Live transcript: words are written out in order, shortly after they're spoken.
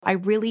I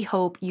really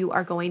hope you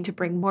are going to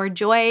bring more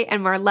joy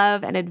and more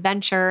love and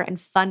adventure and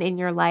fun in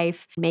your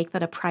life. Make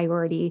that a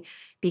priority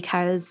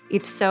because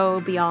it's so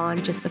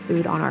beyond just the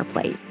food on our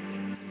plate.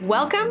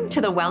 Welcome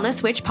to the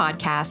Wellness Witch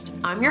podcast.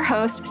 I'm your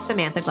host,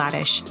 Samantha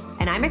Gladish,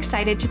 and I'm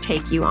excited to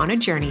take you on a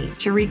journey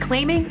to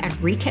reclaiming and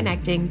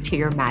reconnecting to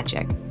your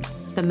magic,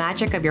 the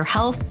magic of your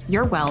health,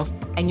 your wealth,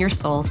 and your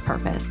soul's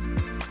purpose.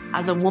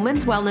 As a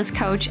woman's wellness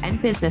coach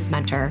and business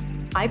mentor,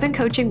 I've been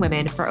coaching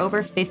women for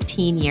over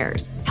 15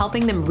 years,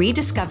 helping them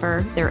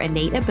rediscover their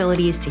innate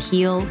abilities to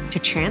heal, to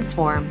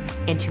transform,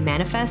 and to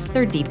manifest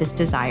their deepest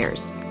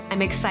desires.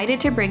 I'm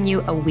excited to bring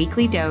you a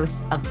weekly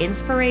dose of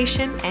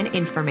inspiration and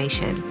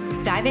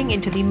information, diving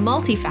into the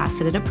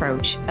multifaceted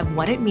approach of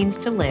what it means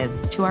to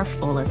live to our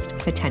fullest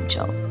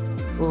potential.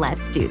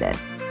 Let's do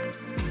this.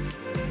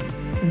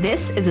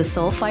 This is a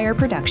Soulfire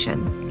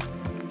production.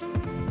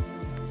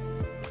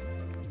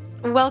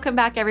 Welcome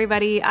back,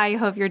 everybody. I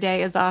hope your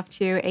day is off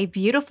to a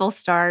beautiful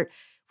start.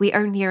 We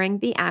are nearing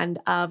the end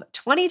of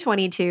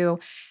 2022,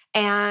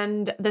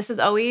 and this is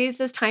always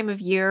this time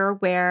of year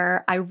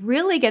where I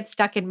really get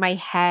stuck in my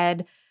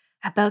head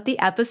about the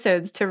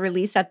episodes to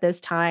release at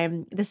this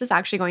time. This is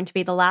actually going to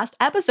be the last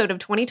episode of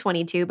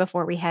 2022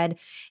 before we head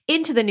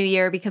into the new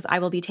year because I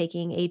will be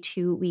taking a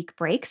 2-week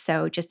break.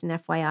 So just an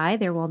FYI,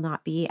 there will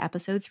not be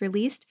episodes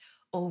released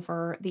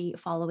over the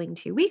following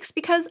 2 weeks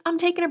because I'm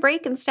taking a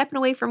break and stepping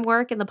away from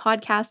work and the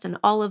podcast and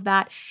all of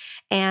that.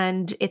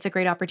 And it's a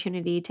great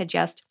opportunity to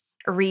just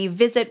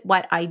revisit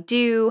what I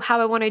do,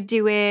 how I want to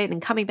do it, and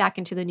coming back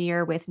into the new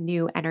year with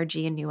new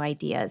energy and new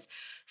ideas.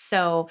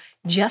 So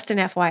just an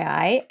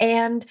FYI.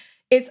 And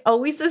it's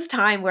always this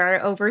time where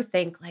I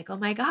overthink like, oh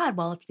my God,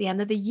 well, it's the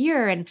end of the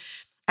year. And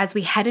as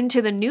we head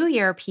into the new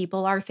year,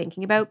 people are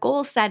thinking about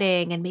goal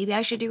setting and maybe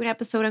I should do an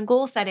episode on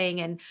goal setting.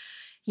 And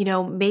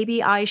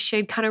maybe I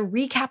should kind of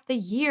recap the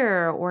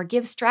year or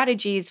give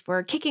strategies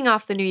for kicking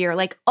off the new year.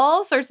 Like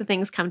all sorts of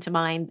things come to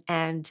mind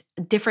and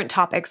different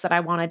topics that I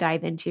want to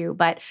dive into.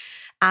 But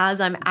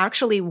as I'm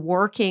actually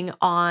working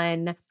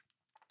on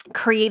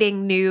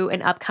creating new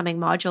and upcoming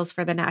modules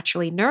for the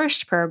Naturally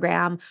Nourished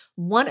program,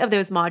 one of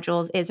those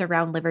modules is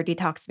around liver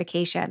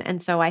detoxification.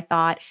 And so I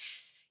thought,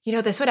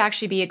 this would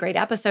actually be a great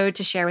episode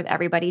to share with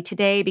everybody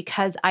today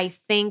because I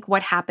think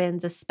what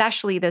happens,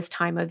 especially this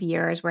time of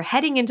year, is we're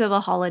heading into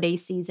the holiday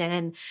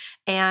season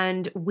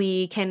and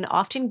we can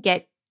often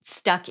get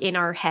stuck in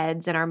our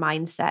heads and our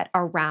mindset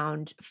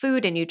around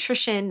food and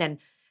nutrition and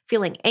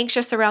feeling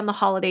anxious around the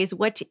holidays,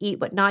 what to eat,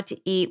 what not to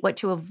eat, what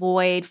to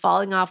avoid,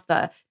 falling off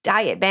the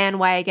diet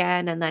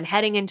bandwagon, and then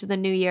heading into the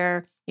new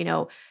year,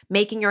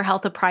 making your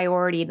health a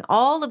priority and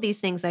all of these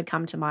things that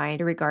come to mind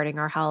regarding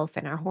our health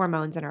and our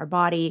hormones and our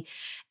body.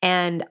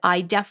 And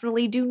I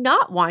definitely do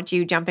not want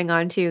you jumping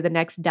onto the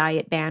next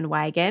diet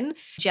bandwagon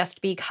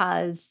just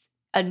because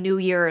a new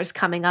year is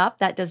coming up.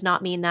 That does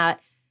not mean that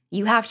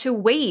you have to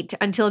wait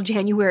until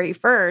January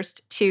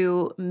 1st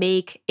to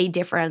make a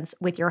difference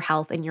with your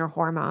health and your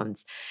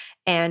hormones.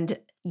 And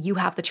you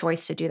have the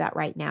choice to do that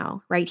right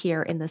now, right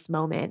here in this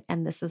moment.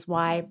 And this is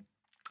why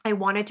I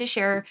wanted to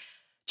share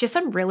just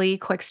some really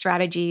quick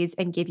strategies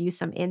and give you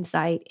some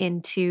insight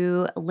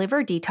into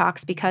liver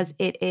detox because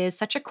it is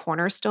such a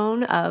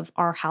cornerstone of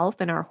our health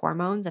and our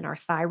hormones and our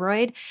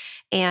thyroid.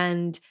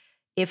 And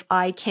if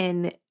I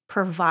can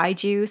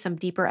provide you some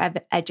deeper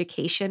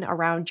education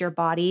around your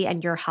body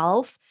and your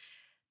health,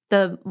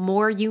 the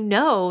more you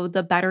know,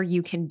 the better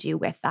you can do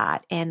with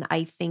that. And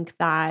I think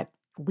that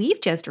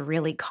we've just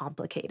really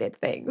complicated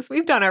things.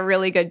 We've done a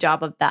really good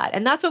job of that.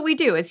 And that's what we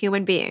do as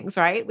human beings,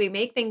 right? We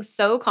make things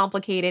so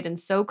complicated and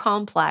so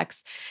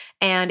complex.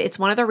 And it's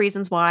one of the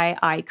reasons why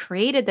I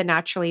created the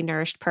Naturally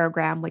Nourished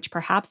program, which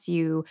perhaps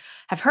you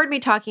have heard me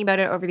talking about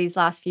it over these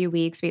last few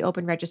weeks. We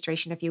opened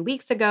registration a few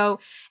weeks ago,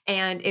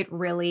 and it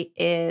really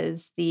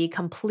is the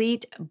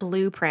complete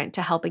blueprint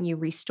to helping you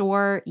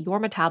restore your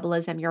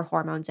metabolism, your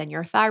hormones, and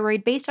your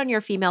thyroid based on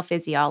your female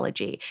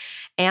physiology.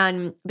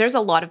 And there's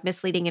a lot of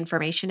misleading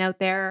information out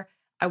there.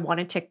 I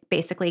wanted to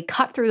basically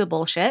cut through the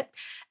bullshit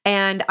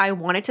and I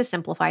wanted to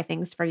simplify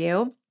things for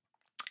you.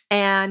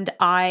 And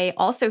I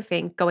also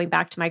think, going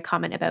back to my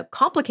comment about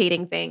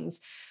complicating things,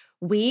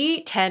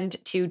 we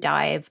tend to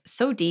dive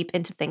so deep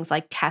into things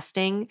like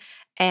testing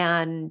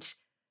and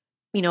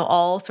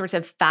all sorts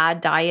of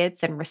fad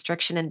diets and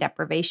restriction and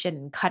deprivation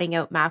and cutting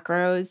out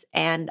macros.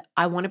 And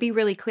I want to be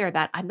really clear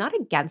that I'm not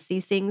against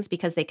these things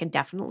because they can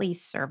definitely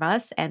serve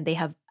us and they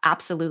have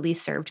absolutely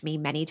served me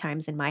many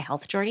times in my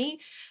health journey.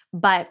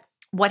 But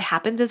what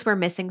happens is we're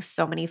missing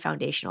so many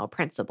foundational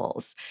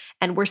principles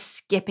and we're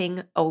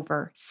skipping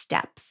over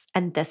steps.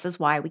 And this is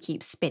why we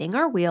keep spinning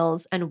our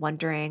wheels and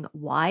wondering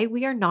why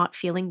we are not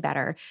feeling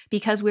better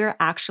because we're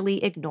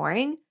actually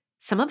ignoring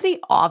some of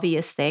the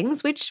obvious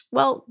things, which,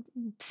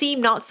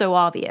 seem not so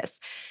obvious.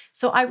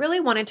 So I really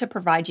wanted to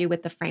provide you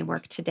with the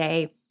framework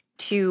today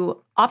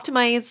to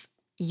optimize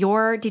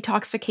your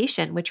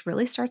detoxification, which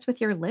really starts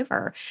with your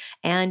liver.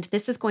 And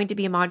this is going to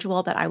be a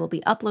module that I will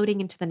be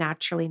uploading into the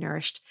Naturally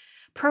Nourished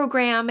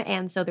program.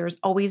 And so there's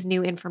always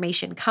new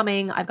information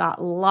coming. I've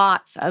got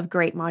lots of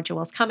great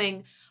modules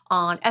coming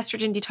on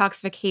estrogen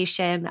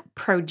detoxification,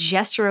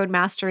 progesterone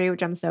mastery,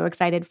 which I'm so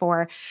excited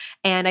for.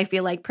 And I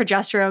feel like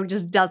progesterone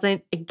just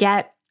doesn't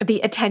get the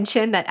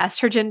attention that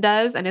estrogen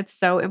does. And it's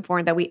so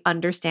important that we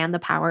understand the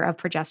power of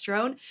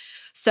progesterone.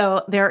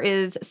 So there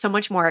is so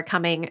much more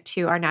coming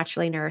to our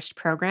Naturally Nourished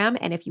program.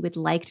 And if you would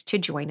like to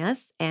join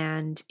us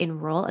and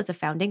enroll as a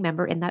founding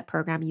member in that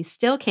program, you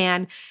still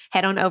can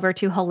head on over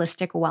to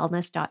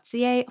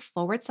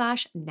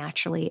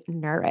holisticwellness.ca/naturally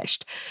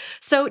nourished.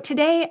 So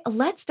today,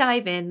 let's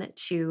dive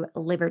into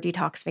liver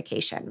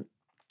detoxification.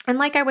 And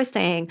like I was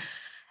saying,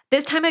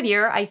 this time of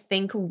year, I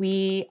think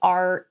we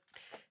are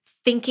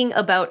thinking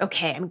about,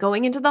 okay, I'm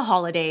going into the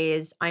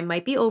holidays. I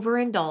might be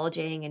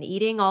overindulging and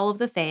eating all of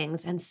the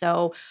things. And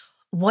so,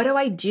 what do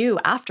I do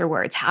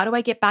afterwards? How do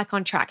I get back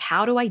on track?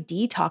 How do I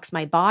detox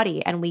my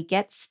body? And we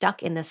get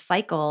stuck in this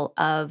cycle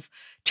of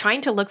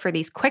trying to look for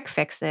these quick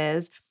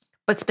fixes.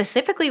 But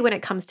specifically when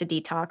it comes to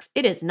detox,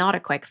 it is not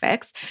a quick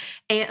fix.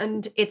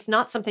 And it's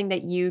not something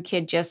that you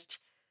could just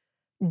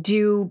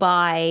do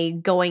by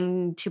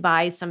going to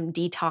buy some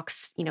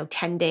detox,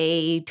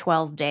 10-day,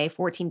 12-day,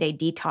 14-day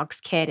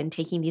detox kit and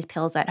taking these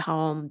pills at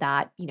home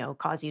that,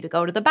 cause you to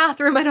go to the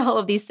bathroom and all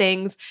of these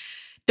things.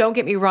 Don't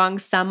get me wrong,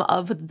 some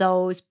of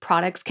those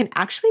products can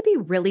actually be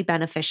really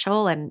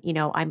beneficial. And,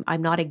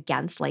 I'm not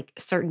against like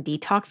certain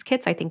detox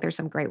kits. I think there's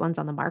some great ones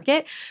on the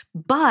market,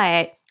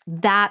 but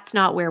that's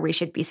not where we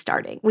should be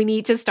starting. We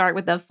need to start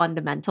with the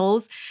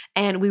fundamentals,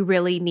 and we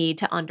really need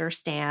to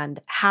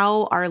understand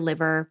how our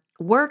liver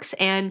works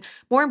and,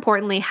 more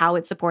importantly, how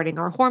it's supporting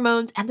our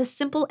hormones and the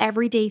simple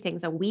everyday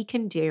things that we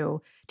can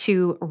do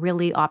to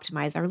really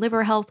optimize our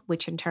liver health,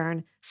 which in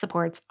turn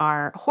supports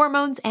our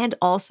hormones and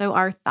also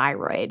our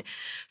thyroid.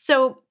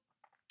 So,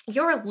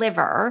 your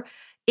liver,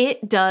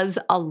 it does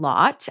a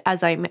lot,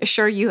 as I'm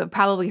sure you have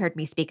probably heard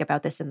me speak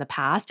about this in the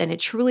past, and it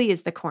truly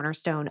is the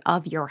cornerstone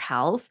of your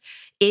health.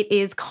 It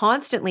is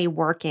constantly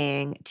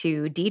working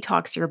to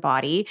detox your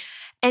body.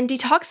 And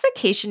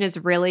detoxification is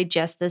really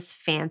just this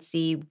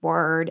fancy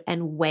word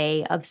and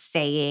way of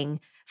saying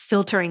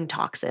filtering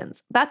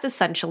toxins. That's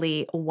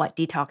essentially what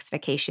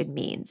detoxification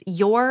means.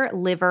 Your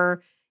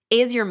liver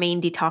is your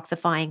main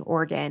detoxifying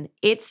organ.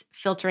 It's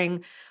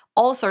filtering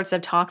all sorts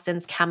of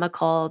toxins,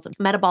 chemicals,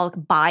 metabolic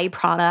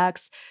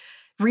byproducts,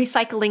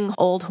 recycling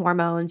old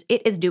hormones.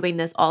 It is doing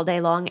this all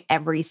day long,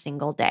 every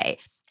single day.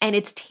 And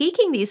it's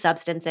taking these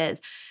substances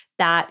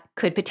that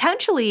could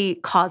potentially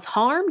cause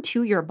harm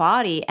to your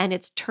body, and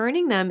it's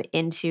turning them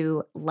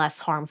into less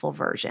harmful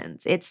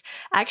versions. It's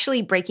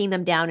actually breaking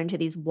them down into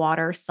these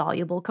water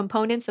soluble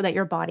components so that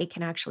your body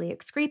can actually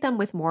excrete them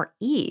with more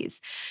ease.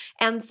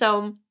 And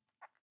so,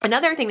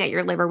 another thing that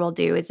your liver will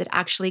do is it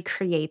actually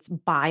creates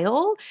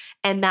bile,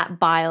 and that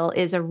bile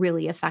is a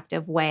really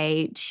effective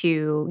way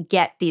to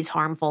get these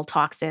harmful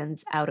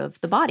toxins out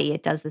of the body.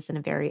 It does this in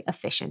a very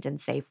efficient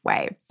and safe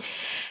way.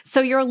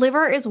 So your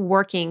liver is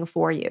working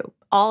for you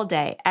all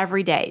day,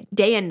 every day,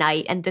 day and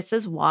night. And this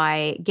is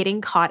why getting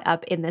caught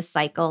up in this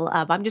cycle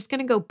of, I'm just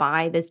going to go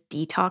buy this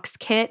detox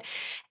kit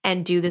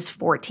and do this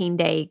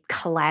 14-day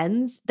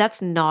cleanse,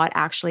 that's not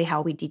actually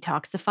how we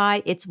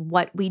detoxify. It's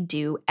what we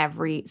do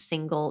every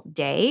single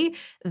day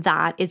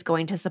that is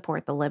going to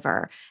support the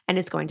liver and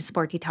is going to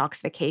support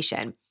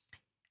detoxification.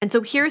 And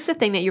so here's the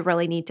thing that you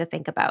really need to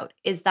think about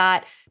is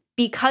that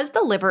because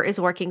the liver is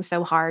working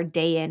so hard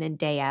day in and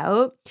day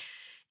out,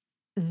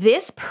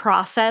 this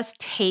process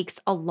takes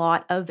a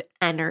lot of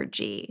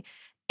energy.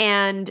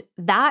 And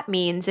that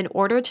means in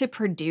order to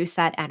produce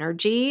that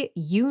energy,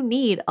 you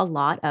need a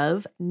lot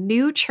of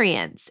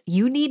nutrients.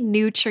 You need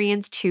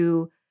nutrients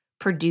to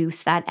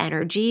produce that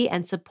energy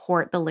and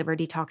support the liver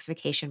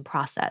detoxification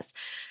process.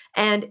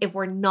 And if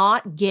we're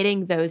not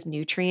getting those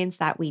nutrients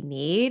that we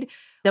need,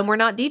 then we're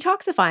not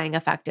detoxifying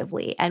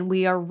effectively and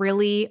we are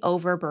really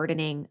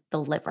overburdening the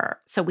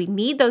liver. So we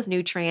need those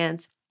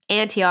nutrients,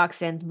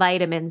 antioxidants,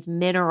 vitamins,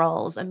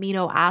 minerals,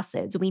 amino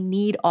acids. We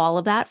need all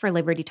of that for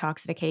liver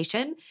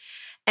detoxification.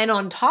 And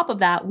on top of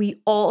that,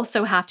 we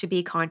also have to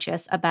be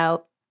conscious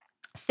about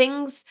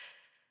things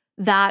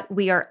that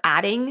we are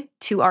adding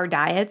to our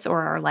diets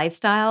or our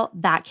lifestyle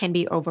that can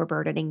be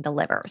overburdening the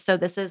liver. So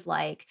this is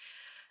like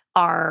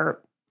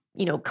our,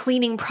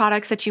 cleaning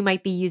products that you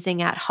might be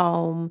using at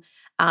home.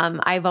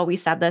 I've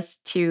always said this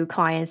to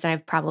clients, and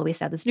I've probably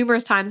said this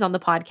numerous times on the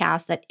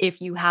podcast, that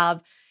if you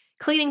have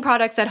cleaning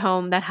products at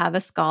home that have a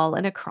skull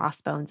and a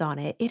crossbones on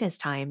it, it is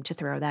time to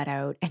throw that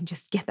out and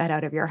just get that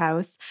out of your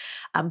house.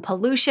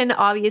 Pollution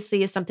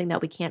obviously is something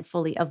that we can't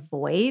fully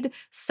avoid.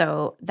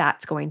 So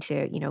that's going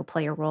to,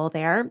 play a role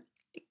there.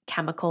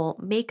 Chemical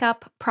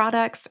makeup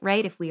products,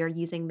 right? If we are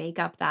using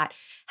makeup that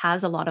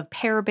has a lot of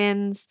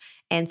parabens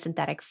and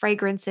synthetic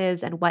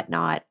fragrances and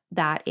whatnot,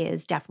 that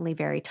is definitely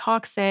very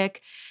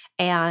toxic.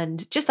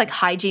 And just like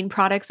hygiene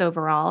products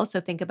overall.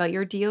 So think about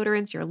your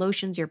deodorants, your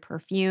lotions, your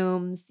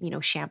perfumes,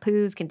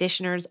 shampoos,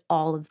 conditioners,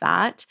 all of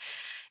that.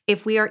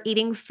 If we are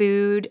eating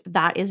food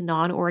that is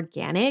non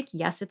organic,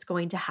 yes, it's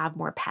going to have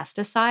more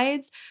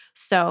pesticides.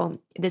 So,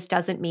 this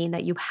doesn't mean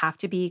that you have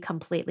to be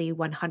completely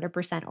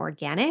 100%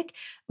 organic,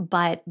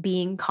 but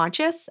being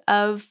conscious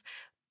of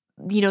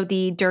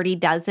the Dirty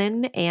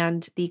Dozen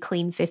and the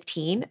Clean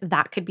 15,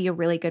 that could be a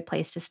really good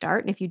place to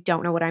start. And if you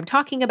don't know what I'm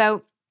talking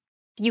about,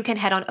 you can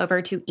head on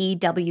over to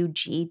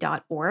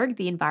ewg.org,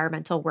 the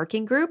Environmental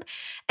Working Group,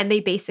 and they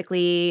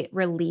basically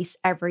release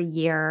every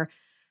year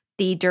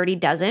the Dirty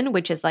Dozen,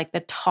 which is like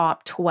the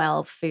top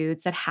 12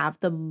 foods that have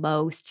the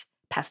most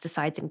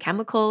pesticides and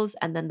chemicals,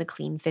 and then the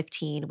Clean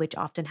 15, which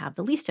often have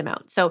the least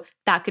amount. So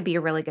that could be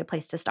a really good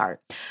place to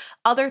start.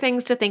 Other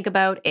things to think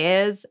about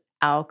is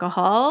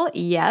alcohol.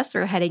 Yes,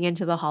 we're heading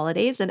into the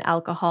holidays, and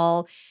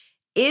alcohol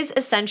is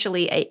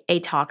essentially a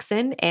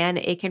toxin and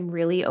it can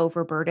really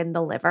overburden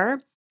the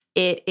liver.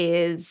 It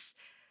is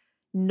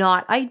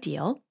not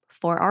ideal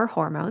for our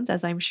hormones,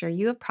 as I'm sure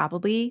you have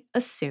probably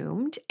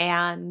assumed.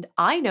 And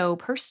I know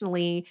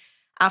personally,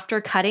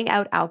 after cutting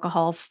out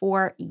alcohol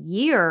for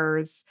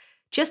years,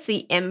 just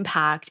the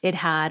impact it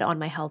had on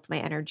my health, my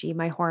energy,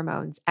 my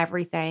hormones,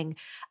 everything.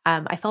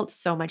 I felt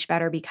so much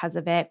better because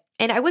of it.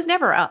 And I was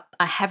never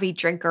a heavy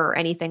drinker or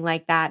anything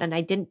like that. And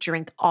I didn't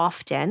drink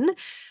often.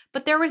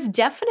 But there was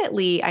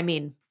definitely, I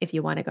mean, if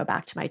you want to go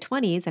back to my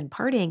 20s and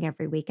partying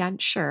every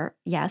weekend, sure.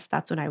 Yes,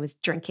 that's when I was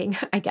drinking,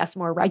 I guess,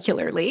 more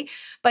regularly.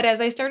 But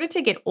as I started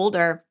to get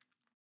older,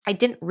 I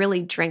didn't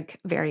really drink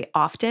very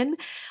often.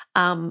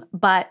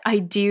 But I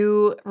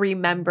do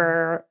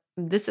remember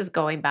this is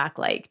going back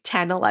like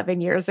 10, 11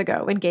 years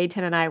ago when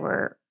Gayton and I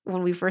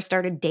when we first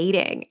started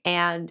dating.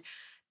 And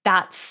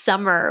that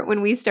summer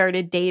when we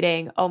started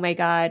dating, oh my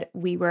God,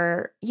 we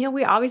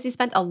obviously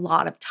spent a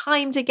lot of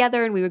time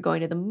together and we were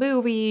going to the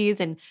movies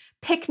and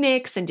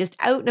picnics and just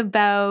out and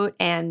about.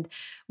 And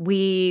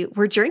we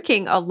were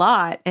drinking a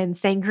lot and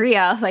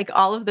sangria like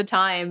all of the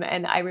time.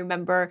 And I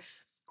remember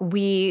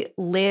we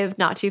lived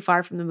not too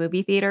far from the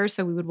movie theater.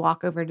 So we would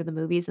walk over to the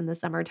movies in the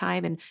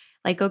summertime and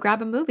like go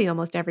grab a movie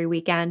almost every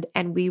weekend.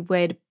 And we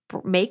would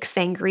make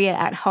sangria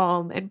at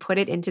home and put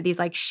it into these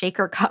like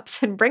shaker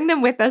cups and bring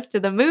them with us to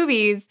the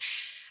movies.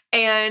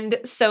 And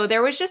so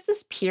there was just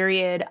this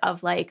period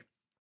of like,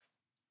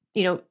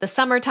 the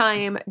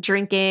summertime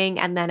drinking.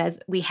 And then as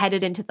we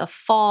headed into the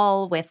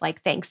fall with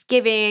like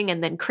Thanksgiving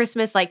and then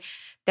Christmas, like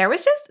there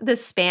was just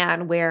this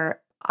span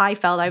where I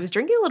felt I was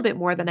drinking a little bit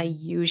more than I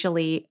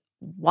usually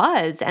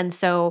was. And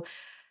so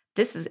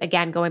this is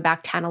again going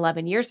back 10,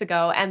 11 years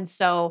ago. And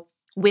so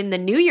when the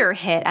new year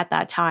hit at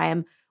that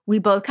time, we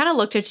both kind of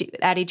looked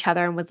at each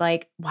other and was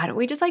like, why don't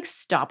we just like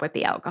stop with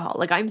the alcohol?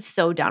 Like, I'm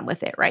so done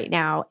with it right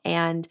now.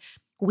 And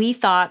we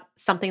thought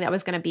something that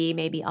was going to be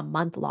maybe a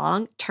month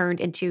long turned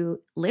into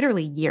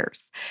literally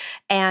years.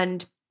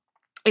 And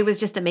it was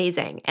just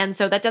amazing. And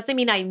so that doesn't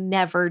mean I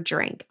never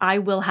drink. I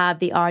will have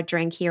the odd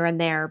drink here and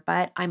there,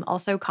 but I'm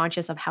also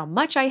conscious of how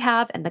much I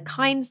have and the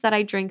kinds that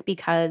I drink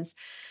because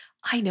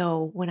I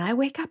know when I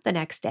wake up the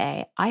next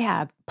day, I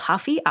have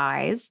puffy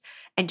eyes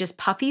and just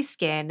puffy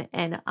skin,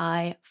 and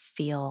I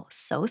feel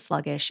so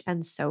sluggish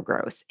and so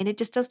gross. And it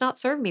just does not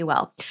serve me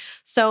well.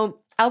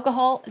 So,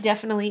 alcohol,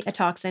 definitely a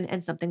toxin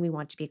and something we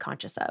want to be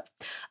conscious of.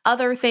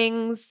 Other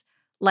things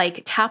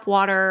like tap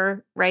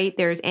water, right?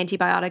 There's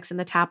antibiotics in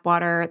the tap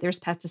water, there's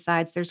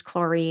pesticides, there's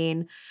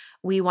chlorine.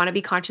 We want to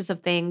be conscious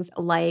of things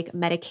like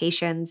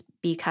medications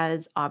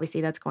because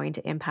obviously that's going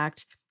to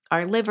impact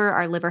our liver.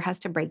 Our liver has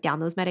to break down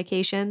those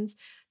medications.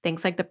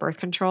 Things like the birth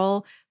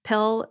control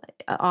pill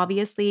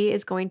obviously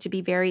is going to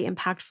be very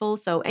impactful.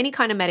 So any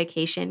kind of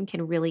medication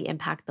can really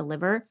impact the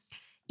liver.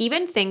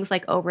 Even things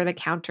like over the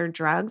counter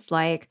drugs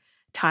like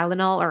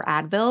Tylenol or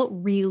Advil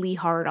really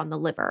hard on the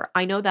liver.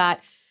 I know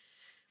that,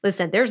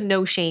 listen, there's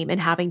no shame in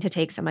having to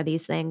take some of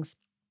these things.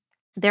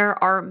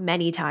 There are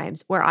many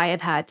times where I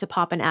have had to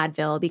pop an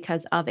Advil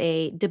because of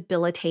a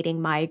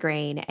debilitating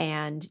migraine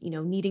and,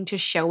 needing to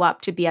show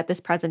up to be at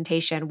this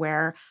presentation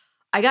where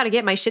I got to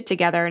get my shit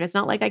together and it's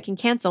not like I can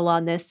cancel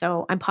on this.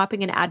 So I'm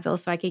popping an Advil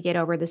so I could get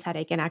over this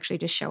headache and actually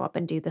just show up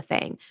and do the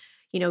thing.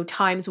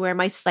 Times where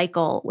my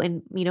cycle,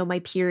 when, my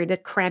period, the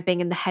cramping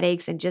and the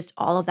headaches and just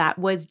all of that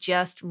was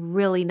just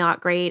really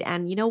not great.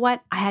 And you know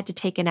what? I had to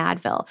take an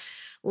Advil.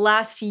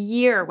 Last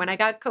year, when I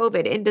got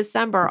COVID in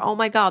December, oh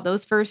my God,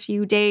 those first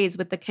few days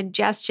with the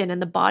congestion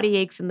and the body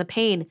aches and the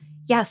pain,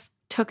 yes,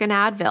 took an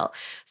Advil.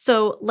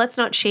 So let's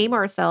not shame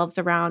ourselves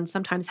around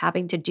sometimes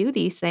having to do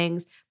these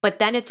things. But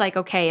then it's like,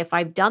 okay, if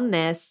I've done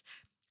this,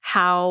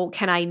 how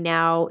can I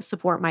now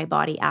support my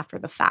body after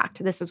the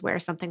fact? This is where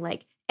something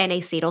like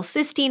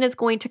N-acetylcysteine is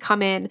going to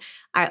come in.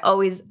 I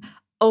always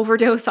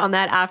overdose on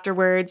that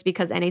afterwards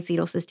because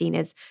N-acetylcysteine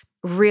is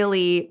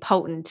really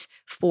potent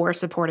for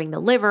supporting the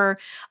liver.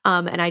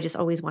 And I just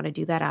always want to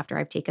do that after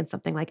I've taken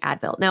something like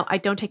Advil. Now, I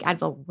don't take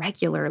Advil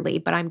regularly,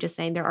 but I'm just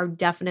saying there are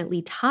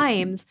definitely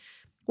times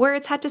where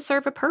it's had to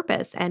serve a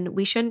purpose, and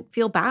we shouldn't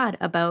feel bad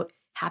about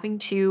having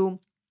to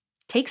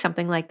take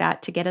something like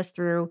that to get us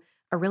through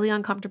a really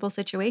uncomfortable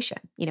situation.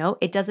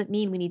 It doesn't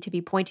mean we need to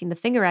be pointing the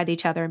finger at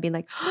each other and being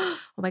like, oh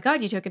my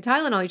God, you took a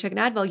Tylenol, you took an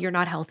Advil, you're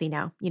not healthy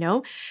now.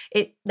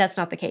 That's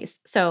not the case.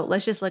 So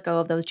let's just let go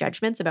of those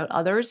judgments about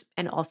others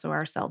and also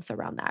ourselves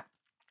around that.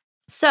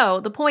 So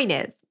the point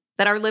is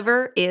that our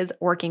liver is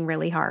working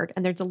really hard,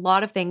 and there's a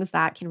lot of things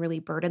that can really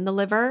burden the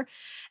liver.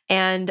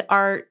 And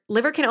our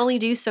liver can only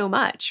do so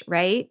much,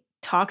 right?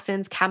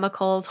 Toxins,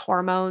 chemicals,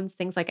 hormones,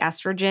 things like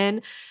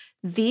estrogen.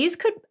 These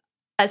could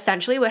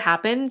essentially, what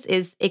happens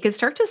is it could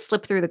start to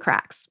slip through the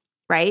cracks,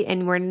 right?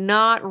 And we're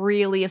not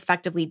really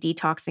effectively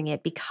detoxing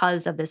it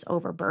because of this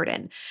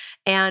overburden.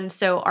 And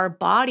so our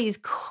bodies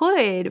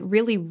could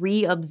really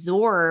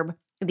reabsorb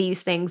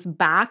these things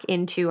back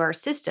into our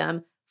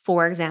system.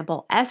 For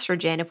example,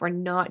 estrogen, if we're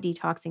not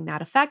detoxing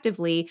that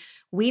effectively,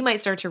 we might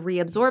start to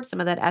reabsorb some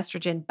of that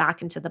estrogen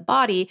back into the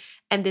body.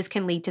 And this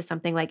can lead to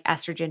something like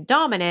estrogen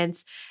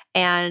dominance.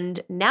 And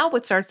now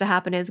what starts to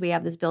happen is we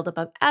have this buildup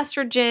of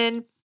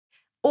estrogen,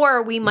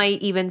 or we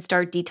might even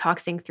start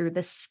detoxing through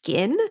the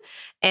skin,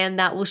 and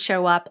that will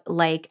show up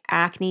like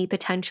acne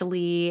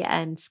potentially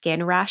and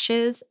skin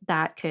rashes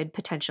that could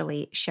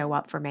potentially show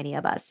up for many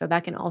of us. So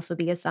that can also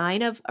be a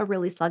sign of a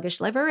really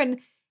sluggish liver and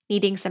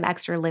needing some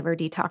extra liver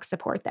detox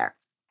support there.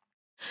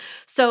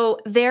 So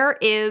there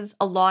is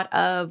a lot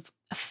of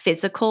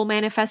physical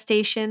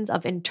manifestations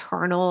of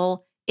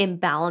internal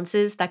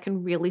imbalances that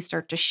can really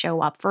start to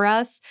show up for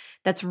us.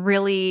 That's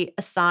really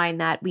a sign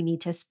that we need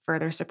to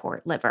further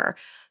support liver.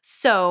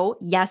 So,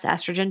 yes,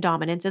 estrogen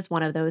dominance is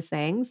one of those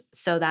things.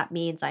 So that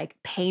means like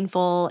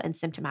painful and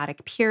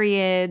symptomatic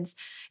periods.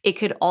 It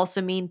could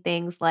also mean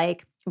things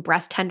like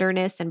breast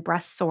tenderness and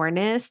breast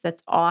soreness.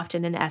 That's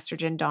often an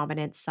estrogen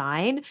dominant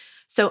sign.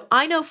 So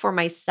I know for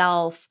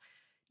myself,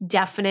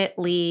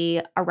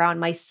 definitely around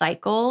my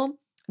cycle,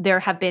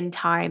 there have been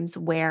times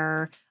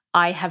where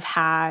I have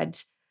had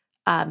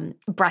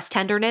breast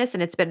tenderness,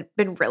 and it's been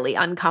really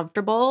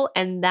uncomfortable,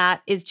 and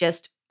that is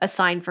just a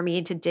sign for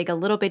me to dig a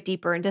little bit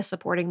deeper into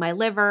supporting my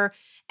liver.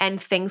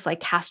 And things like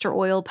castor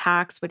oil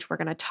packs, which we're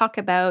going to talk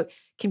about,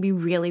 can be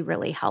really,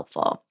 really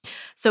helpful.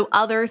 So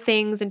other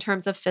things in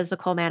terms of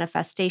physical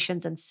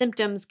manifestations and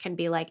symptoms can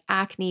be like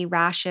acne,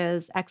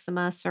 rashes,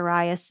 eczema,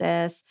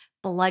 psoriasis,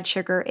 blood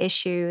sugar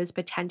issues,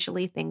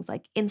 potentially things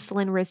like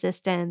insulin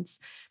resistance,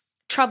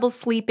 trouble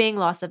sleeping,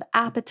 loss of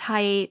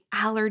appetite,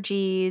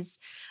 allergies,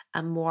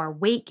 more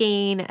weight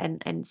gain,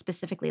 and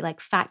specifically like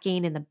fat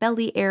gain in the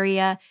belly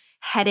area,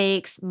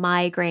 headaches,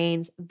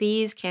 migraines.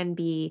 These can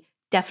be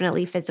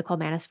definitely physical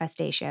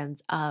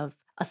manifestations of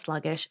a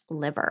sluggish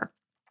liver.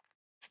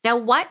 Now,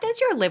 what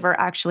does your liver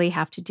actually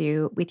have to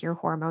do with your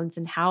hormones,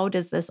 and how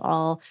does this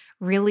all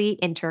really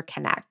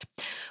interconnect?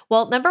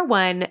 Well, number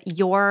one,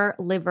 your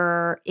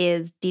liver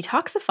is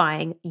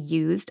detoxifying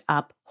used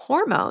up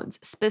hormones,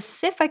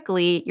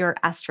 specifically your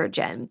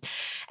estrogen.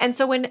 And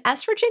so when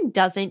estrogen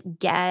doesn't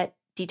get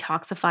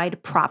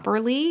detoxified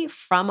properly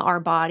from our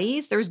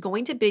bodies, there's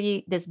going to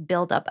be this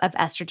buildup of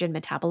estrogen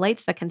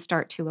metabolites that can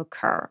start to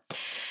occur.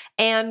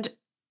 And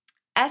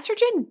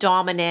estrogen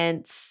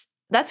dominance,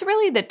 that's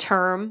really the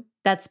term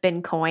that's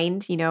been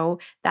coined,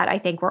 that I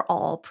think we're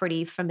all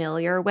pretty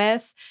familiar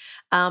with.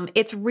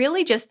 It's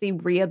really just the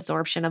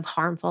reabsorption of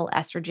harmful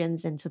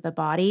estrogens into the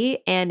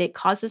body, and it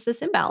causes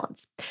this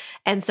imbalance.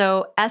 And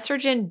so,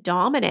 estrogen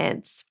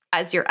dominance,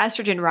 as your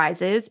estrogen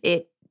rises,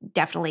 it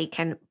definitely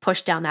can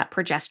push down that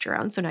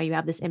progesterone. So now you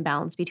have this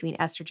imbalance between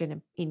estrogen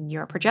and in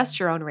your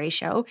progesterone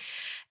ratio.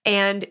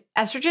 And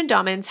estrogen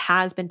dominance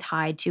has been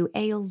tied to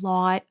a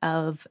lot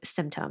of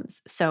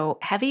symptoms. So,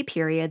 heavy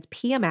periods,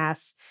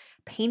 PMS,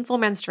 painful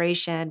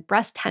menstruation,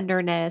 breast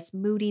tenderness,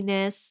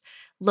 moodiness,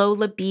 low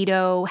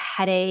libido,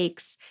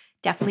 headaches,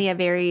 definitely a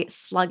very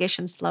sluggish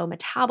and slow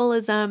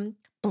metabolism,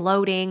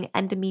 bloating,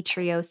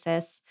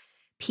 endometriosis,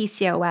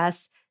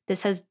 PCOS.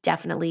 This has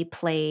definitely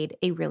played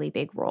a really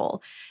big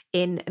role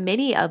in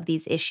many of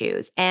these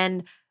issues.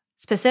 And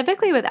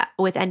specifically with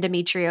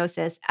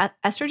endometriosis,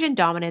 estrogen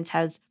dominance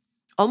has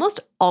almost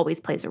always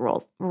plays a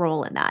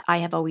role in that. I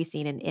have always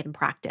seen in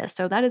practice.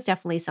 So that is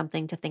definitely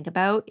something to think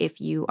about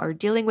if you are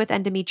dealing with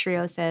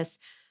endometriosis.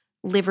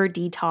 Liver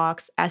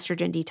detox,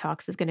 estrogen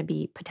detox is going to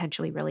be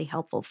potentially really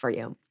helpful for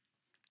you.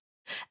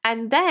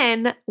 And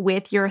then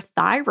with your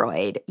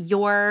thyroid,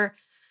 your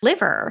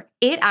liver,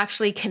 it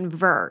actually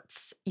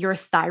converts your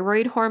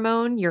thyroid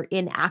hormone, your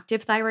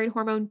inactive thyroid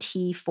hormone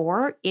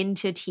T4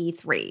 into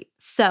T3.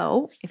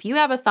 So, if you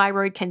have a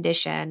thyroid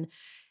condition,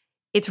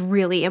 it's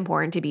really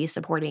important to be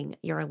supporting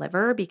your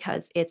liver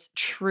because it's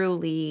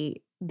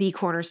truly the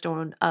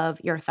cornerstone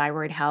of your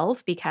thyroid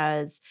health,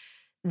 because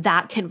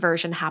that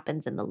conversion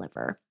happens in the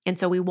liver. And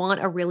so we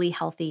want a really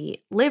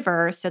healthy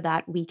liver so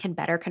that we can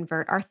better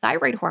convert our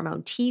thyroid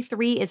hormone.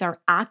 T3 is our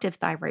active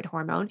thyroid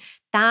hormone.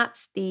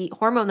 That's the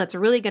hormone that's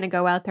really going to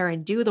go out there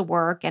and do the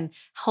work and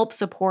help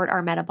support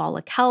our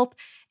metabolic health.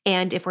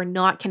 And if we're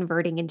not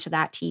converting into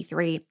that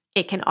T3,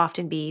 it can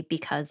often be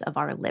because of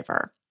our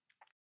liver.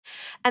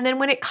 And then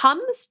when it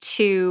comes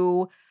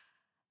to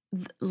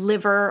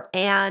liver,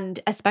 and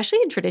especially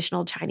in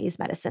traditional Chinese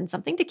medicine,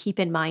 something to keep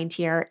in mind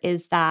here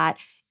is that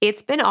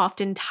It's been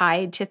often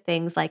tied to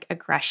things like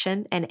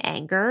aggression and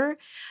anger.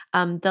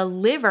 The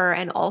liver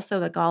and also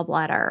the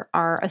gallbladder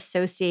are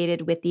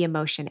associated with the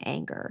emotion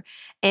anger.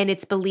 And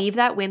it's believed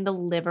that when the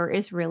liver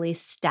is really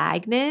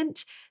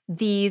stagnant,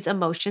 these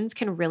emotions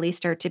can really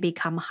start to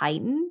become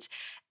heightened.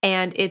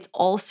 And it's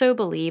also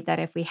believed that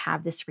if we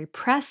have this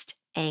repressed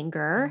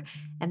anger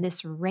and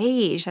this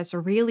rage that's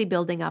really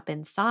building up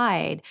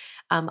inside,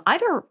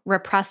 either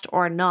repressed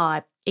or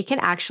not, it can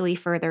actually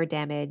further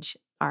damage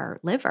our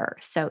liver.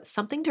 So,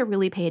 something to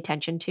really pay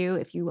attention to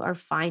if you are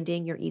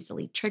finding you're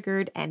easily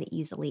triggered and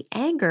easily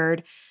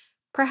angered,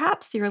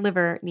 perhaps your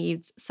liver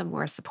needs some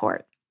more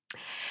support.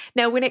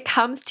 Now, when it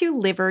comes to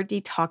liver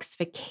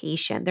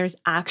detoxification, there's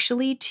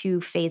actually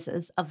two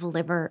phases of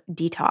liver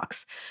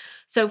detox.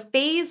 So,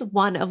 phase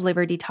one of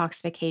liver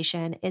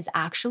detoxification is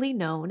actually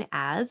known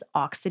as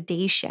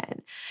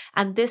oxidation.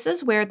 And this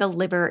is where the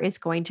liver is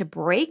going to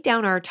break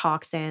down our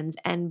toxins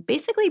and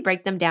basically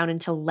break them down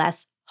into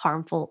less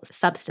harmful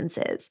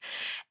substances.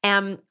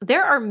 And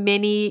there are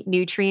many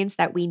nutrients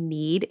that we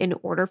need in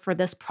order for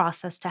this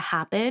process to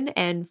happen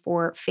and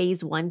for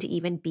phase one to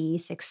even be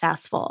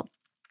successful.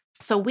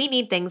 So we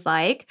need things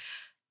like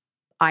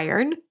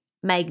iron,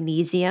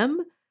 magnesium.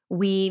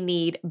 We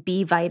need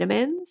B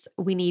vitamins.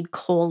 We need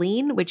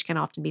choline, which can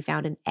often be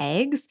found in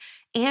eggs.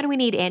 And we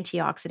need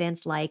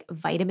antioxidants like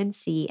vitamin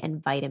C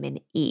and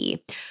vitamin E.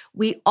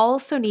 We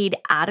also need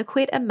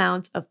adequate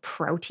amounts of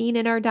protein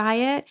in our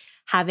diet,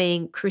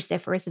 having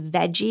cruciferous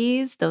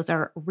veggies. Those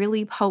are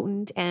really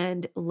potent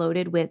and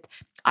loaded with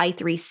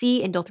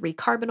I3C, indole 3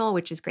 carbinol,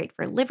 which is great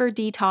for liver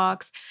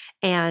detox.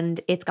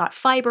 And it's got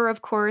fiber,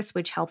 of course,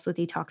 which helps with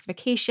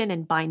detoxification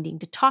and binding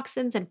to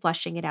toxins and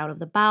flushing it out of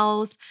the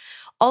bowels.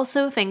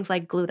 Also, things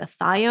like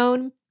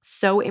glutathione,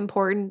 so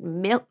important.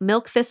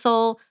 Milk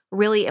thistle,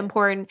 really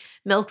important.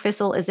 Milk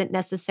thistle isn't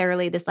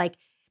necessarily this like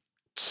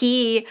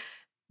key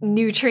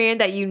nutrient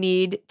that you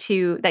need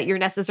to that you're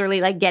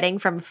necessarily like getting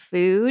from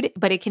food,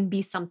 but it can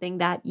be something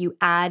that you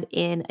add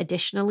in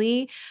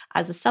additionally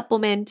as a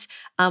supplement,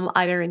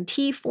 either in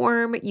tea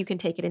form, you can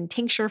take it in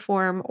tincture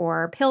form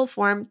or pill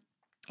form.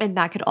 And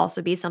that could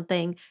also be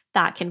something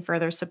that can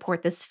further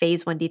support this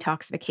phase one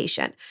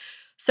detoxification.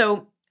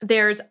 So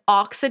there's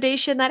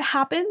oxidation that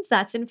happens.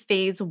 That's in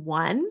phase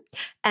one.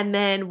 And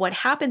then what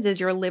happens is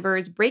your liver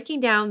is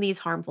breaking down these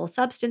harmful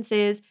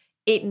substances.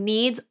 It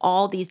needs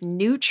all these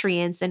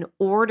nutrients in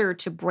order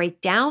to break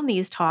down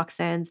these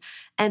toxins.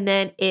 And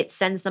then it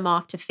sends them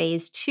off to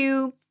phase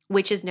two,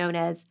 which is known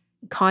as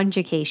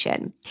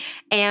conjugation.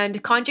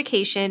 And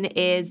conjugation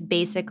is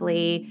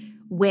basically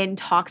when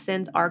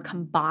toxins are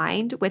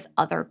combined with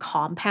other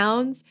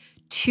compounds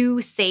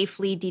to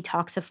safely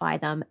detoxify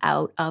them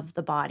out of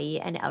the body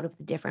and out of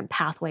the different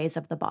pathways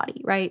of the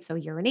body, right? So,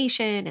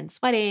 urination and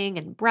sweating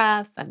and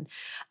breath and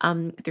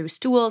through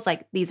stools,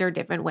 like these are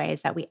different ways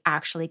that we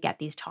actually get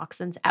these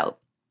toxins out.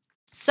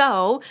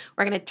 So,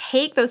 we're going to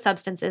take those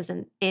substances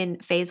in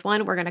phase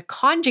one, we're going to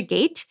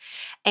conjugate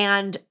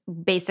and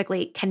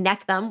basically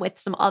connect them with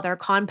some other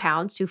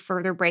compounds to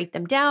further break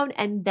them down.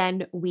 And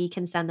then we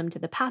can send them to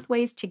the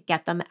pathways to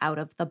get them out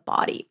of the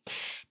body.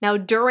 Now,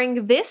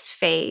 during this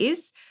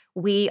phase,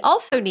 we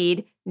also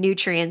need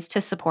nutrients to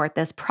support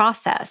this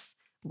process.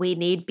 We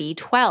need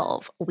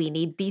B12, we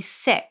need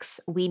B6,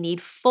 we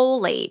need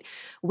folate,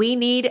 we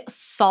need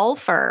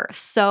sulfur.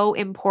 So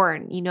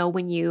important. You know,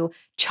 when you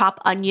chop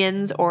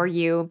onions or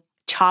you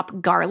chop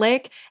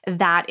garlic,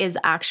 that is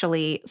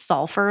actually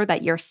sulfur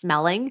that you're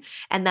smelling.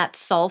 And that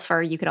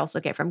sulfur you could also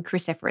get from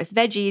cruciferous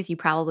veggies. You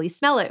probably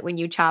smell it when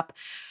you chop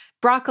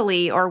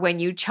broccoli or when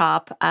you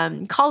chop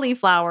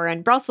cauliflower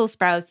and Brussels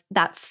sprouts,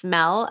 that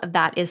smell,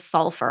 that is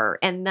sulfur.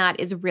 And that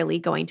is really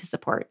going to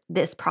support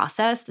this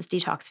process, this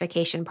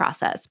detoxification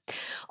process.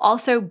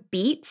 Also,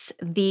 beets,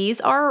 these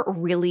are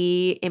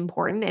really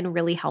important and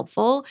really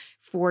helpful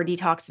for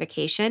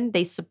detoxification.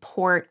 They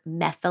support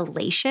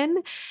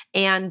methylation,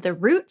 and the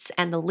roots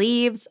and the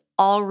leaves,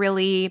 all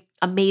really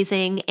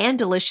amazing and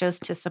delicious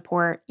to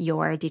support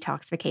your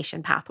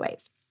detoxification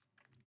pathways.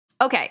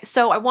 Okay,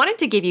 so I wanted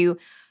to give you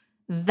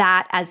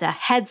that as a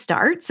head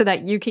start so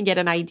that you can get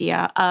an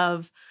idea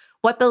of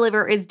what the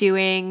liver is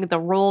doing, the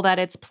role that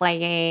it's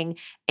playing,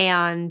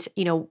 and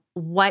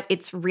what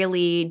it's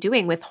really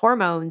doing with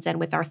hormones and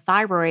with our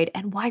thyroid,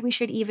 and why we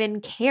should even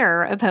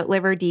care about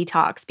liver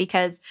detox,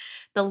 because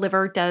the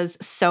liver does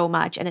so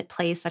much and it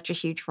plays such a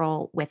huge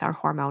role with our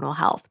hormonal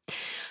health.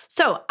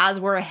 So, as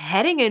we're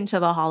heading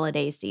into the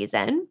holiday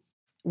season,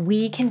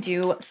 we can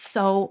do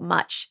so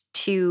much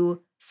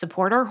to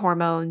support our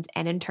hormones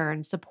and in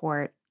turn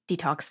support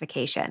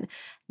detoxification.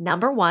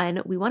 Number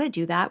one, we want to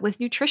do that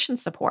with nutrition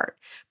support.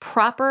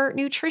 Proper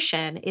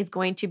nutrition is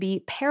going to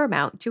be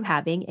paramount to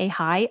having a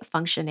high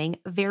functioning,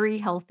 very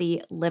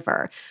healthy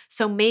liver.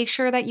 So make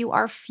sure that you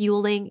are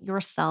fueling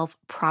yourself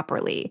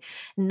properly.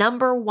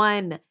 Number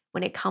one,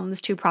 when it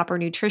comes to proper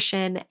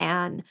nutrition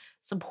and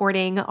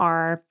supporting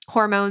our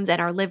hormones and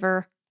our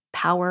liver,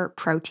 power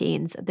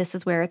proteins. This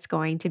is where it's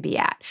going to be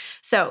at.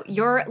 So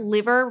your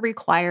liver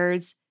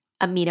requires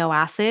amino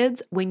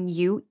acids. When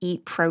you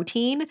eat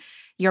protein,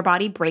 your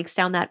body breaks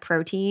down that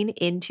protein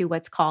into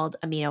what's called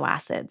amino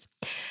acids.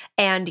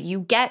 And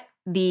you get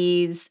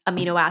these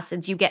amino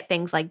acids, you get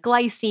things like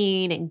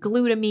glycine and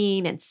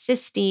glutamine and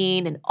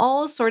cysteine and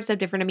all sorts of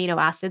different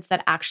amino acids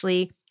that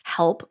actually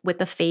help with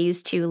the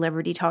phase 2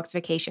 liver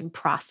detoxification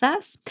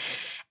process.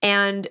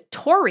 And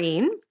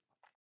taurine,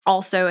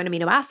 also an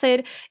amino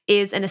acid,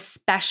 is an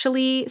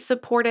especially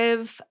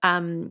supportive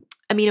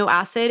amino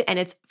acid, and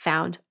it's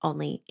found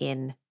only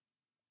in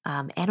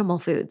animal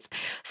foods.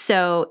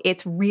 So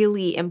it's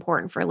really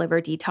important for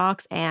liver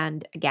detox.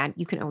 And again,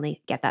 you can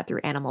only get that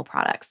through animal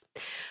products.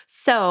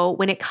 So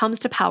when it comes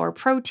to power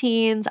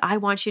proteins, I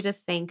want you to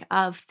think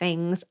of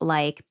things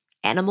like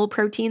animal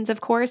proteins, of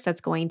course,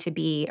 that's going to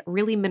be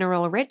really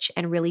mineral rich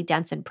and really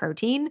dense in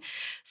protein.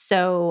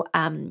 So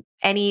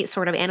any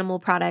sort of animal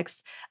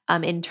products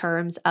in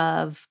terms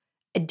of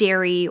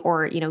dairy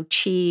or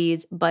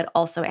cheese, but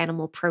also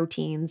animal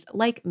proteins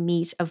like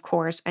meat, of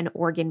course, and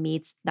organ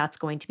meats, that's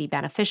going to be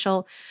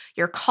beneficial.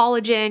 Your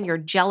collagen, your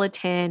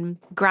gelatin,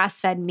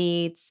 grass-fed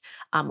meats,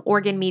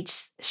 organ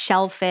meats,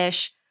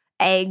 shellfish,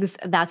 eggs,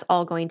 that's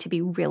all going to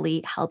be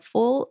really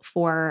helpful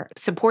for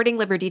supporting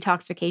liver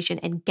detoxification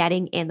and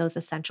getting in those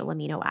essential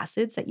amino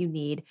acids that you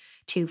need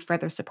to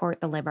further support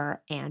the liver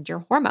and your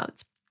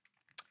hormones.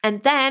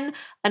 And then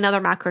another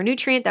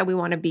macronutrient that we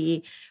want to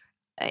be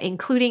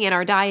including in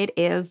our diet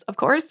is, of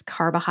course,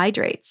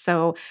 carbohydrates.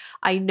 So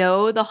I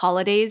know the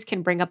holidays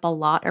can bring up a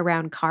lot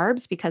around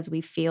carbs because we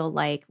feel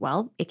like,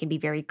 well, it can be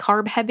very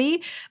carb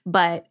heavy,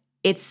 but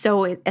it's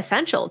so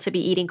essential to be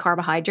eating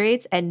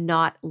carbohydrates and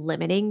not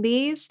limiting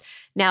these.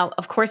 Now,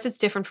 of course, it's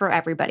different for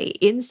everybody.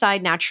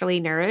 Inside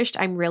Naturally Nourished,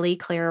 I'm really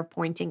clear of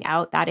pointing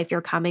out that if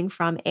you're coming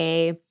from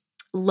a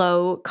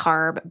low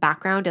carb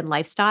background and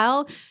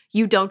lifestyle,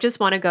 you don't just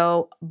want to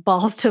go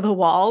balls to the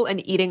wall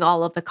and eating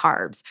all of the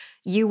carbs.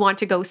 You want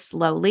to go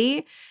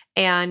slowly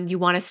and you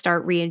want to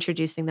start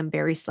reintroducing them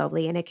very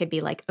slowly. And it could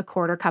be like a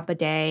quarter cup a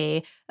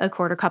day, a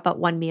quarter cup at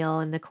one meal,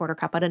 and a quarter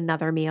cup at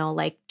another meal.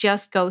 Like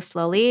just go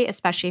slowly,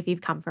 especially if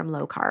you've come from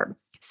low carb.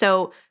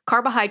 So,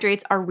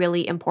 carbohydrates are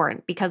really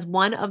important because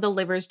one of the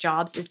liver's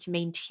jobs is to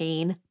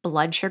maintain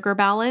blood sugar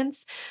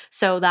balance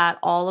so that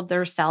all of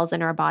their cells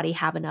in our body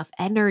have enough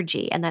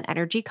energy. And that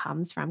energy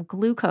comes from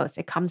glucose,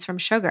 it comes from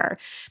sugar.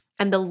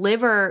 And the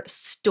liver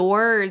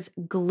stores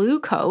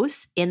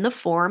glucose in the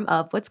form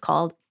of what's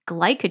called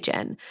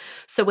glycogen.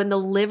 So when the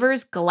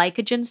liver's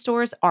glycogen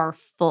stores are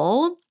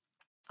full,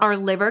 our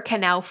liver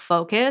can now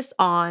focus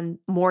on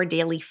more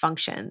daily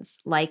functions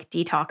like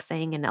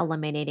detoxing and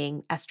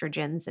eliminating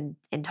estrogens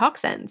and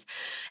toxins.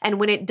 And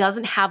when it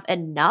doesn't have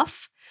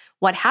enough,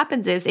 what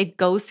happens is it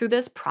goes through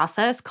this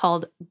process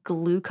called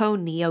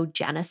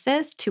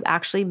gluconeogenesis to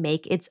actually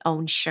make its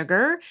own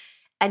sugar.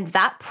 And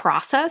that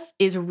process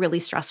is really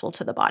stressful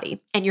to the body.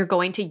 And you're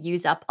going to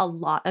use up a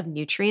lot of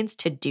nutrients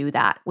to do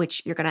that,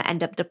 which you're going to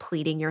end up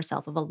depleting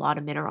yourself of a lot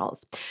of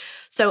minerals.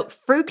 So,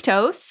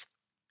 fructose,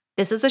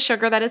 this is a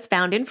sugar that is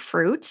found in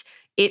fruit.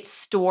 It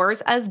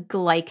stores as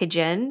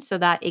glycogen so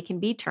that it can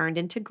be turned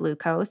into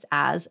glucose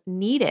as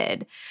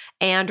needed.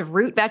 And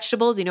root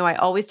vegetables, I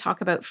always talk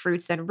about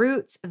fruits and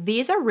roots.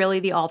 These are really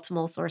the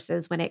optimal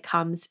sources when it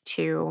comes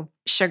to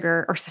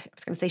sugar, or I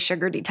was going to say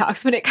sugar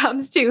detox, when it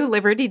comes to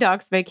liver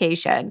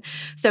detoxification.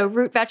 So,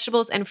 root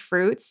vegetables and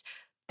fruits,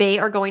 they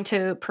are going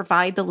to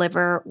provide the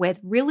liver with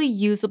really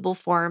usable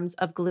forms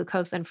of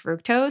glucose and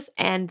fructose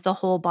and the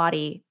whole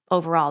body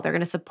overall. They're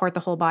going to support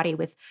the whole body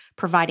with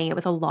providing it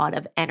with a lot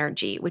of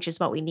energy, which is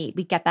what we need.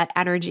 We get that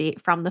energy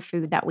from the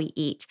food that we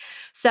eat.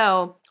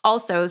 So,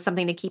 also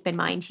something to keep in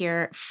mind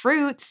here,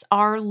 fruits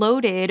are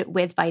loaded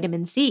with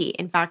vitamin C.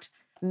 In fact,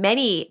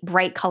 many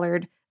bright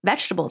colored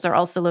vegetables are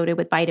also loaded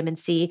with vitamin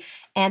C,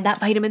 and that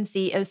vitamin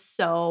C is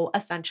so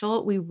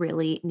essential. We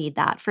really need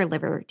that for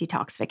liver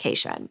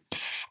detoxification.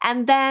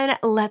 And then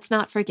let's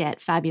not forget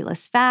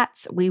fabulous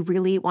fats. We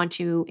really want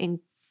to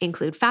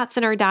include fats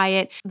in our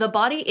diet. The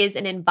body is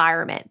an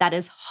environment that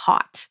is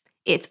hot.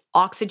 It's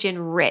oxygen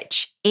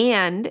rich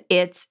and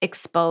it's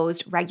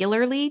exposed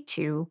regularly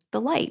to the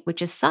light,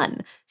 which is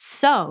sun.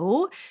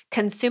 So,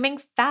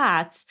 consuming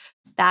fats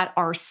that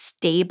are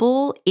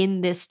stable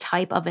in this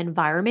type of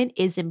environment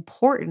is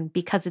important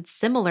because it's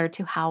similar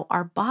to how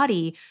our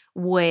body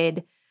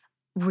would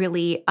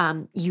really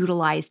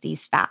utilize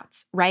these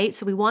fats, right?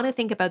 So we want to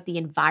think about the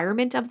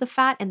environment of the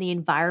fat and the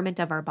environment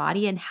of our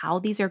body and how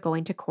these are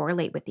going to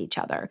correlate with each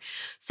other.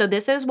 So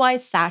this is why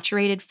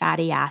saturated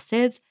fatty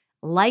acids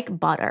like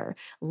butter,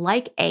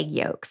 like egg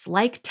yolks,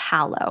 like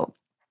tallow,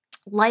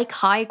 like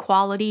high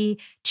quality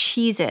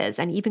cheeses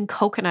and even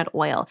coconut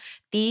oil,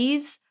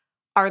 these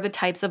are the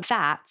types of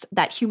fats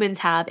that humans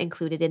have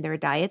included in their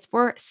diets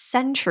for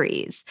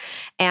centuries.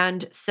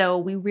 And so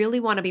we really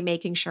want to be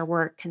making sure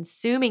we're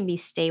consuming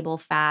these stable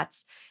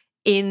fats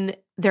in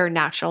their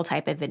natural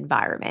type of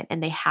environment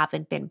and they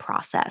haven't been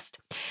processed.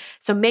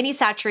 So many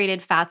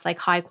saturated fats like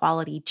high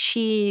quality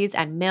cheese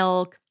and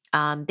milk,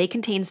 they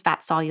contain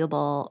fat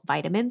soluble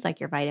vitamins like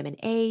your vitamin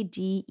A,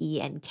 D,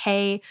 E, and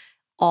K.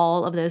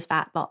 All of those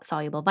fat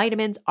soluble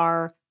vitamins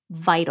are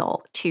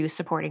vital to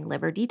supporting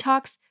liver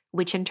detox,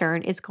 which in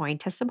turn is going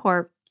to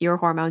support your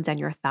hormones and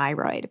your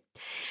thyroid.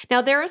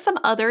 Now, there are some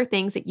other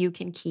things that you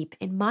can keep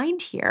in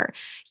mind here.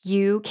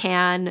 You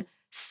can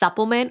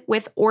supplement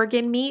with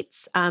organ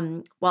meats.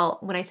 Well,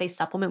 when I say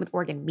supplement with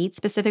organ meat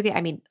specifically, I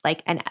mean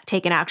like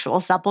take an actual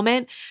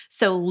supplement.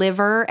 So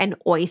liver and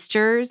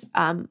oysters,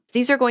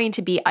 these are going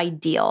to be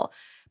ideal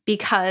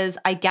because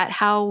I get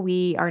how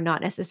we are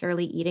not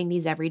necessarily eating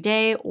these every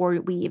day, or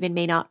we even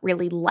may not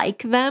really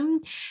like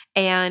them.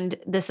 And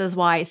this is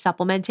why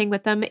supplementing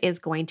with them is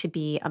going to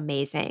be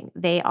amazing.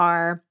 They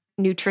are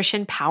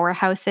nutrition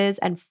powerhouses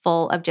and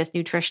full of just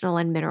nutritional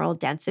and mineral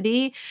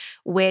density,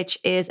 which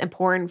is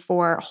important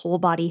for whole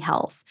body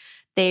health.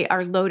 They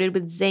are loaded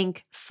with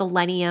zinc,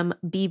 selenium,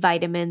 B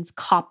vitamins,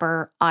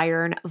 copper,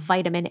 iron,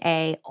 vitamin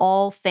A,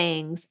 all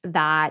things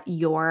that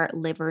your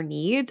liver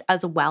needs,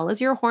 as well as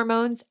your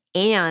hormones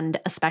and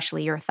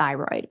especially your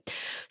thyroid.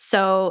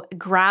 So,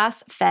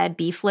 grass fed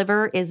beef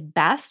liver is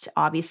best.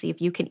 Obviously,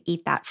 if you can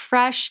eat that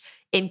fresh,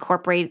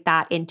 incorporate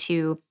that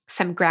into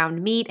some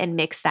ground meat and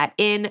mix that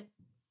in,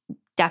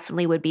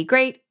 definitely would be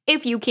great.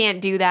 If you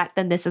can't do that,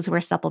 then this is where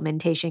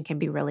supplementation can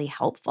be really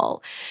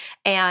helpful.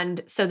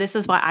 And so this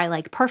is why I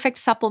like Perfect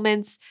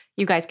Supplements.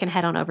 You guys can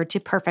head on over to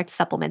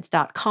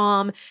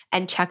perfectsupplements.com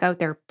and check out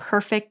their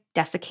Perfect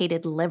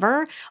Desiccated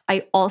Liver.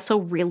 I also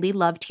really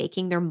love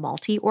taking their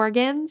multi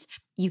organs.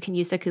 You can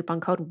use the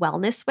coupon code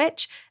Wellness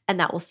Switch, and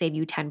that will save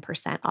you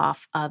 10%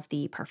 off of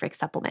the Perfect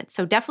Supplement.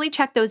 So definitely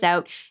check those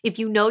out. If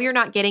you know you're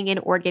not getting in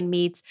organ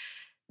meats,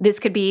 this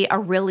could be a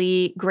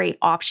really great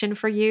option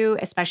for you,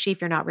 especially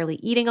if you're not really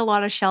eating a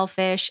lot of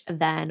shellfish.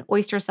 Then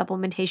oyster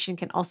supplementation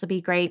can also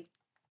be great.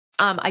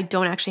 I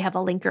don't actually have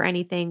a link or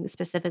anything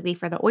specifically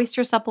for the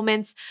oyster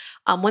supplements.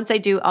 Once I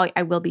do,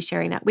 I will be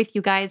sharing that with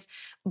you guys.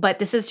 But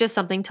this is just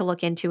something to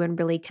look into and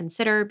really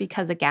consider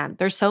because, again,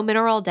 they're so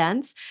mineral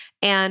dense,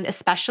 and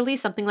especially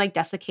something like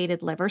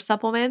desiccated liver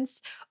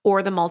supplements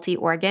or the multi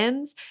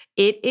organs,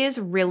 it is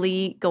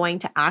really going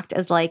to act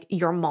as like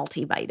your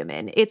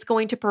multivitamin. It's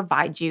going to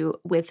provide you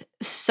with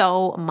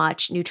so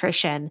much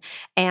nutrition.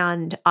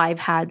 And I've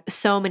had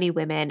so many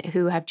women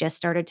who have just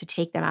started to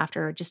take them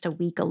after just a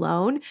week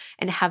alone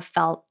and have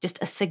felt just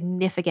a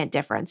significant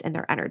difference in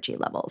their energy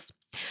levels.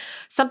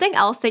 Something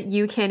else that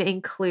you can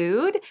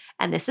include,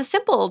 and this is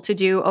simple to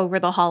do over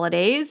the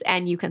holidays,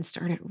 and you can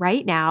start it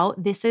right now.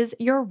 This is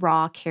your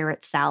raw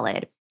carrot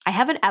salad. I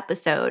have an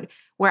episode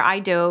where I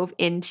dove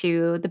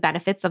into the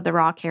benefits of the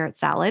raw carrot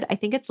salad. I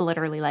think it's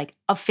literally like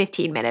a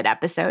 15-minute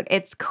episode.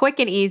 It's quick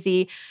and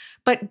easy.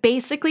 But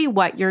basically,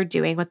 what you're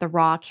doing with the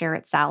raw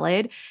carrot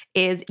salad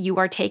is you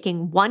are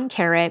taking one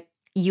carrot,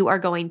 you are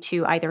going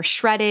to either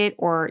shred it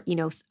or,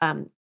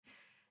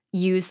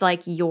 use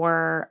like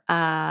your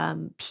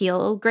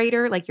peel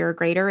grater, like your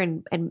grater,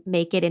 and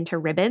make it into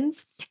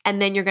ribbons.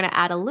 And then you're going to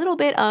add a little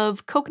bit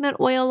of coconut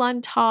oil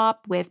on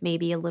top with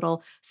maybe a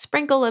little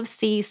sprinkle of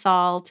sea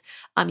salt.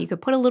 You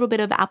could put a little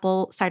bit of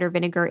apple cider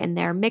vinegar in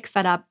there, mix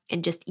that up,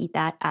 and just eat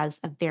that as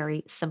a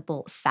very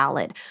simple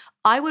salad.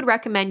 I would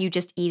recommend you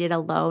just eat it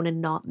alone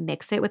and not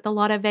mix it with a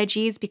lot of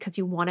veggies because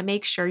you want to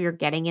make sure you're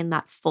getting in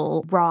that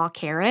full raw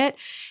carrot.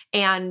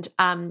 And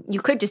you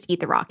could just eat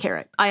the raw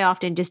carrot. I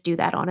often just do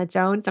that on its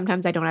own.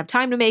 Sometimes I don't have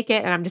time to make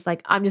it, and I'm just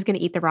like, I'm just going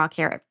to eat the raw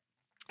carrot.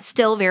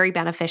 Still very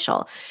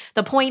beneficial.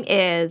 The point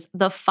is,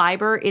 the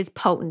fiber is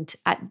potent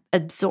at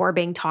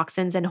absorbing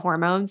toxins and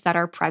hormones that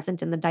are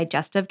present in the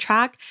digestive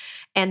tract.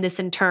 And this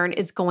in turn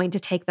is going to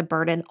take the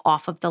burden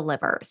off of the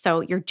liver.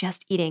 So you're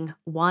just eating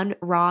one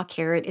raw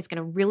carrot. It's going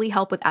to really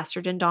help with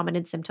estrogen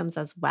dominant symptoms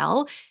as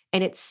well.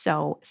 And it's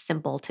so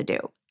simple to do.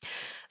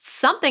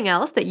 Something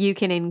else that you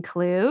can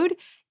include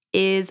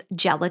is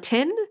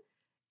gelatin.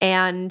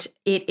 And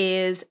it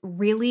is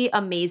really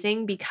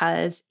amazing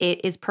because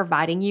it is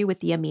providing you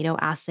with the amino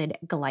acid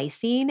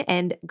glycine.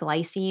 And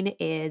glycine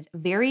is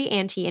very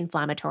anti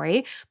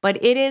inflammatory, but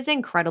it is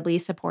incredibly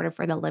supportive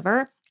for the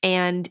liver.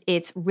 And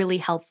it's really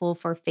helpful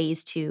for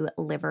phase 2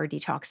 liver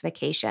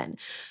detoxification.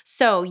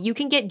 So you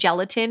can get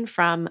gelatin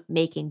from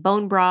making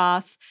bone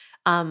broth,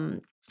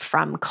 from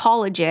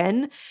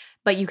collagen,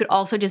 but you could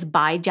also just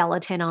buy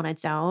gelatin on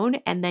its own.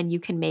 And then you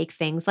can make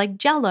things like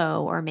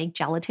Jello or make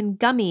gelatin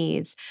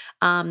gummies.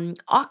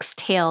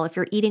 Oxtail, if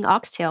you're eating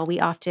oxtail, we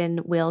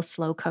often will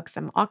slow cook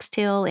some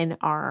oxtail in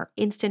our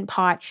Instant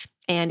Pot.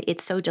 And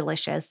it's so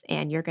delicious,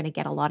 and you're going to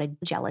get a lot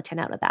of gelatin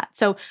out of that.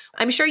 So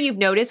I'm sure you've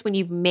noticed when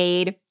you've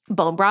made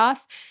bone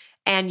broth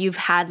and you've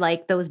had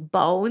like those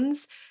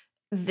bones,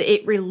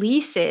 it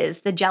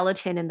releases the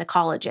gelatin and the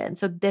collagen.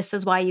 So this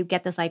is why you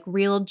get this like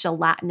real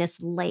gelatinous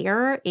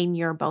layer in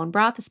your bone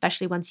broth,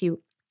 especially once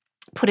you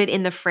put it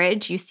in the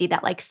fridge, you see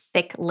that like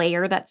thick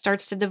layer that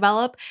starts to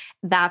develop.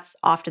 That's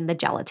often the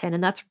gelatin,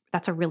 and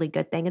that's a really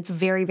good thing. It's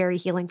very, very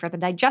healing for the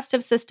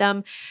digestive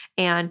system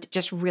and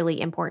just really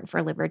important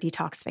for liver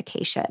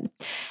detoxification.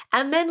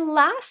 And then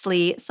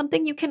lastly,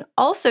 something you can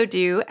also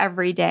do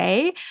every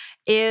day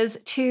is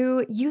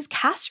to use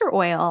castor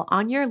oil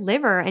on your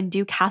liver and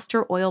do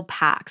castor oil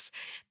packs.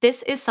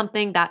 This is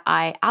something that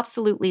I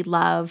absolutely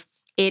love.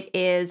 It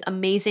is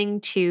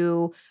amazing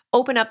to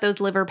open up those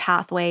liver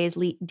pathways,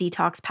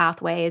 detox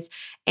pathways.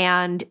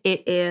 And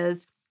it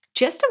is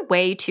just a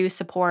way to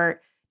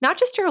support not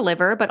just your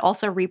liver, but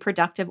also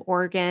reproductive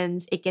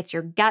organs. It gets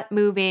your gut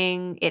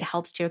moving. It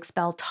helps to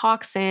expel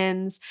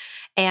toxins,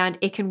 and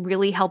it can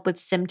really help with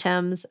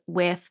symptoms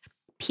with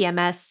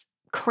PMS,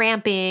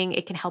 cramping.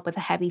 It can help with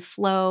a heavy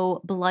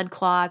flow, blood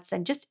clots,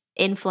 and just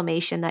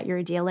inflammation that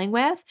you're dealing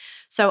with.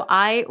 So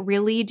I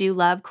really do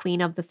love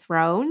Queen of the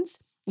Thrones.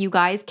 You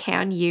guys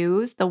can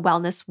use the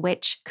Wellness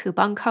Witch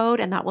coupon code,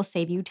 and that will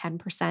save you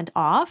 10%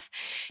 off.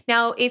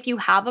 Now, if you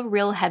have a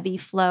real heavy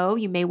flow,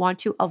 you may want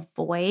to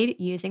avoid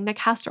using the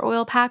castor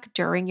oil pack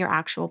during your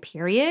actual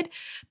period.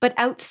 But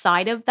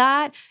outside of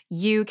that,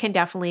 you can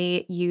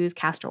definitely use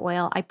castor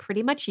oil. I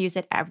pretty much use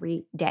it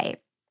every day.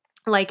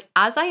 Like,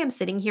 as I am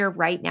sitting here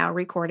right now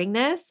recording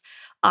this,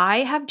 I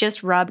have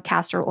just rubbed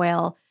castor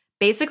oil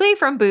basically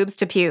from boobs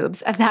to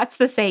pubes. That's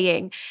the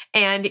saying.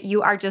 And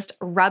you are just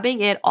rubbing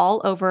it all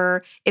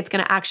over. It's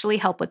going to actually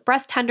help with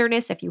breast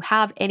tenderness if you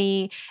have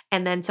any.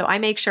 And then so I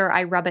make sure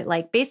I rub it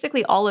like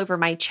basically all over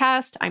my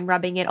chest. I'm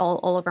rubbing it all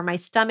over my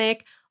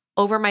stomach,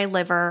 over my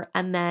liver,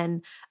 and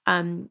then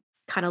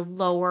kind of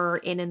lower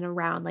in and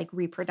around like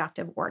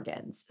reproductive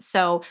organs.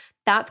 So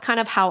that's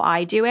kind of how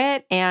I do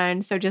it.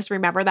 And so just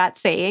remember that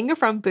saying,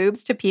 from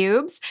boobs to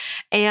pubes.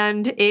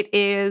 And it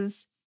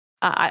is,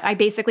 I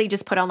basically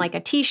just put on like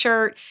a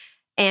t-shirt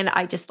and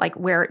I just like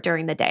wear it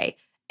during the day.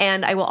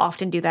 And I will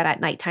often do that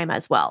at nighttime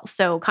as well.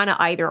 So kind of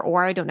either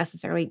or. I don't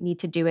necessarily need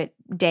to do it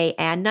day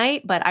and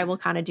night, but I will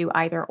kind of do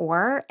either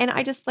or. And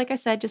I just, like I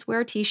said, just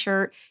wear a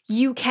t-shirt.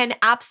 You can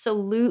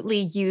absolutely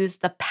use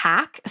the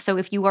pack. So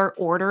if you are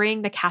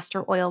ordering the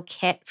castor oil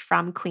kit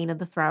from Queen of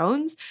the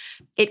Thrones,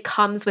 it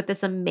comes with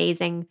this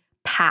amazing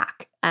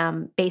pack.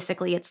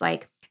 Basically, it's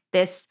like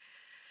this,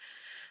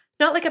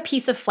 not like a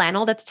piece of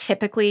flannel. That's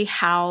typically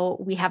how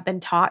we have been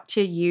taught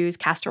to use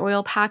castor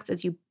oil packs,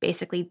 is you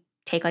basically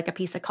take like a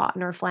piece of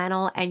cotton or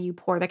flannel and you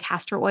pour the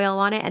castor oil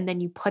on it, and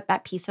then you put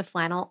that piece of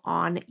flannel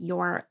on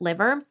your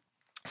liver.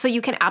 So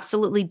you can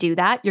absolutely do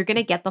that. You're going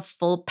to get the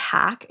full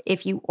pack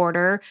if you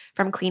order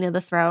from Queen of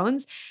the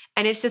Thrones.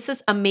 And it's just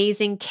this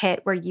amazing kit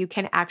where you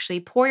can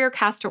actually pour your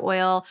castor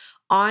oil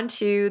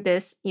onto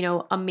this,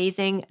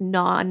 amazing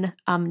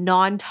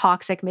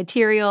non-toxic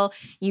material.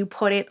 You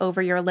put it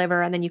over your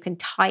liver, and then you can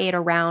tie it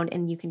around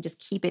and you can just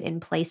keep it in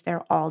place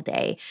there all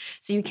day.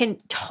 So you can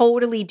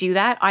totally do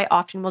that. I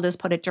often will just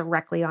put it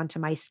directly onto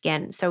my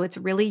skin. So it's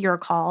really your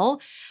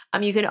call.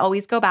 You can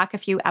always go back a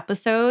few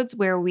episodes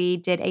where we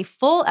did a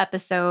full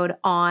episode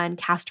on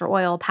castor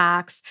oil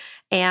packs,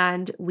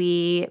 and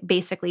we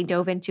basically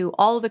dove into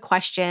all of the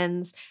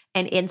questions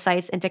and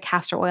insights into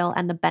castor oil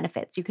and the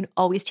benefits. You can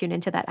always tune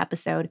into that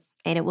episode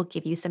and it will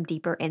give you some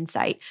deeper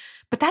insight.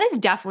 But that is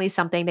definitely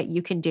something that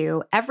you can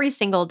do every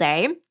single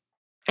day.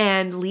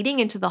 And leading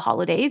into the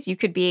holidays, you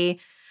could be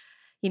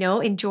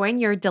enjoying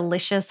your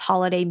delicious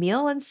holiday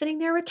meal and sitting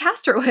there with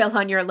castor oil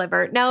on your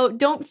liver. Now,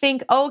 don't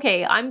think,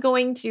 okay, I'm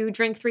going to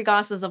drink 3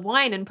 glasses of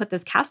wine and put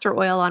this castor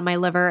oil on my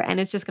liver and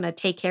it's just going to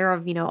take care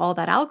of, all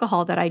that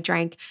alcohol that I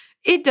drank.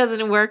 It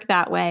doesn't work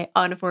that way,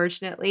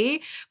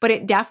 unfortunately, but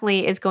it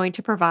definitely is going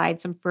to provide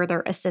some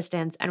further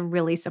assistance and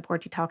really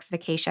support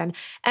detoxification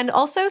and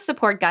also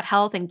support gut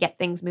health and get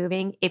things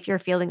moving. If you're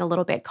feeling a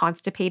little bit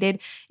constipated,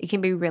 it can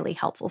be really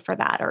helpful for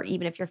that, or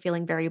even if you're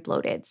feeling very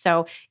bloated.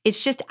 So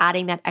it's just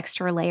adding that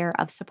extra layer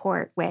of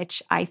support,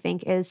 which I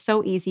think is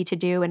so easy to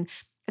do. And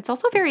it's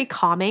also very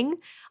calming.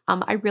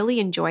 I really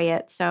enjoy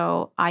it.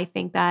 So I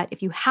think that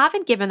if you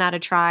haven't given that a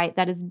try,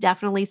 that is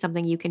definitely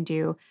something you can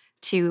do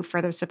to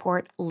further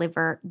support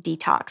liver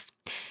detox.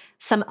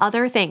 Some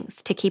other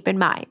things to keep in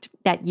mind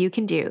that you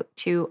can do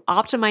to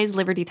optimize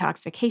liver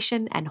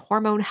detoxification and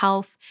hormone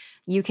health: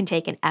 you can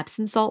take an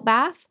Epsom salt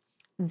bath.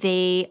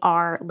 They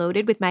are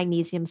loaded with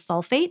magnesium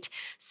sulfate.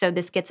 So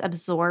this gets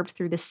absorbed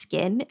through the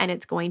skin and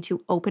it's going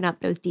to open up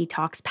those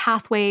detox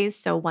pathways.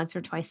 So once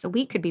or twice a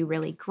week could be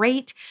really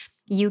great.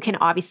 You can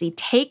obviously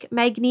take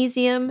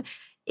magnesium.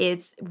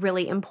 It's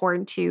really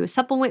important to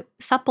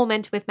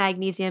supplement with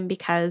magnesium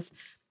because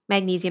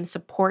magnesium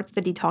supports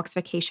the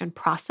detoxification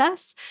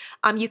process.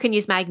 You can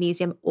use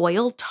magnesium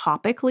oil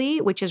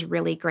topically, which is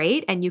really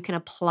great. And you can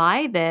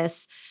apply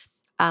this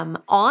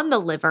on the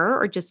liver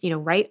or just,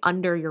 right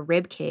under your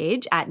rib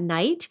cage at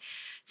night.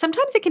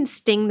 Sometimes it can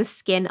sting the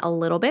skin a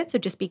little bit. So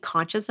just be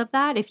conscious of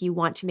that. If you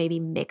want to maybe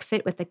mix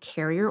it with a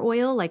carrier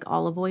oil like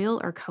olive oil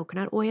or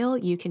coconut oil,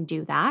 you can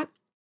do that.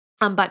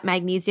 But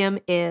magnesium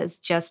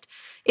is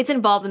it's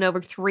involved in over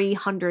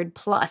 300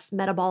 plus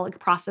metabolic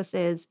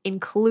processes,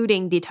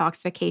 including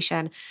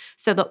detoxification.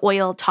 So the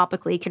oil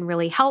topically can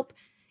really help.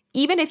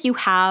 Even if you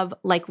have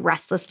like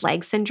restless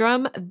leg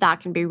syndrome,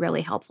 that can be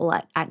really helpful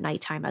at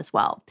nighttime as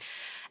well.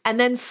 And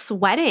then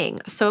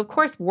sweating. So, of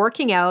course,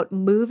 working out,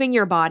 moving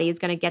your body is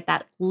going to get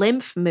that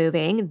lymph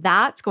moving.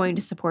 That's going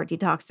to support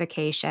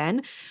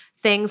detoxification.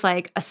 Things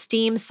like a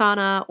steam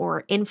sauna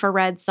or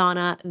infrared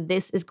sauna,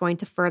 this is going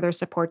to further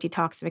support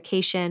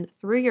detoxification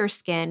through your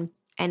skin.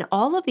 And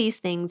all of these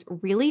things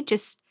really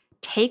just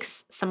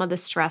takes some of the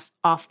stress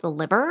off the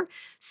liver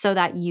so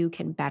that you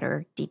can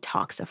better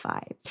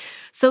detoxify.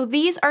 So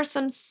these are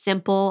some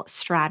simple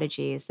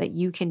strategies that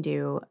you can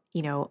do,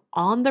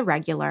 on the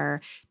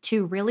regular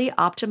to really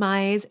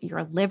optimize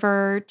your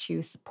liver,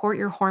 to support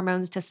your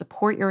hormones, to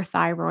support your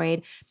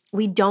thyroid.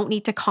 We don't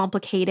need to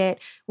complicate it.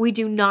 We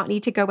do not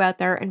need to go out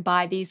there and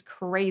buy these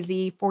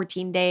crazy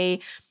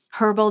 14-day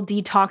herbal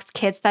detox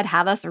kits that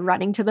have us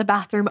running to the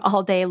bathroom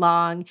all day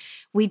long.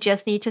 We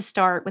just need to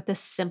start with the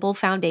simple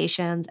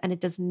foundations, and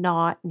it does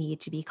not need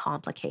to be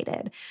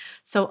complicated.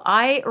 So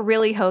I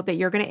really hope that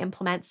you're going to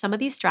implement some of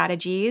these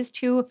strategies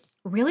to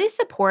really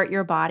support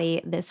your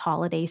body this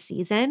holiday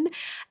season.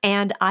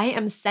 And I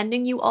am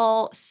sending you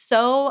all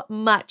so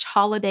much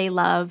holiday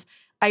love.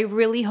 I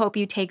really hope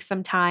you take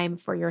some time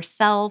for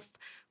yourself,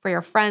 for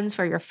your friends,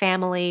 for your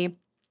family,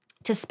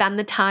 to spend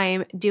the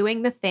time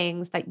doing the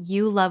things that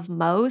you love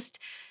most,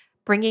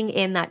 bringing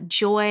in that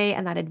joy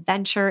and that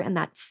adventure and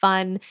that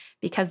fun,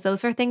 because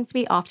those are things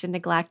we often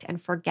neglect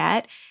and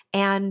forget.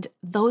 And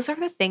those are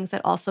the things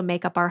that also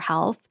make up our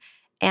health.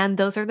 And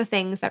those are the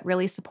things that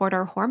really support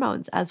our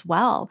hormones as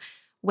well.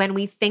 When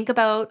we think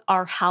about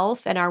our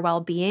health and our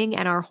well being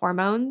and our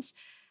hormones,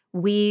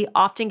 we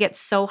often get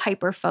so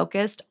hyper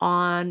focused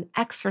on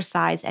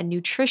exercise and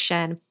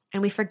nutrition,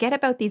 and we forget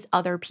about these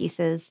other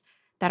pieces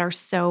that are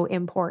so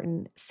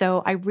important.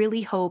 So I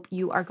really hope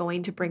you are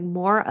going to bring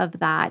more of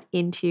that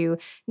into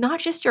not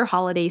just your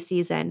holiday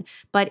season,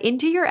 but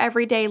into your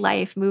everyday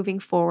life moving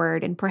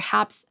forward. And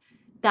perhaps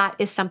that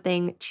is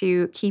something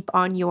to keep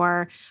on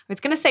your, I was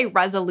going to say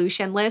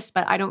resolution list,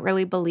 but I don't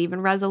really believe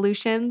in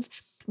resolutions.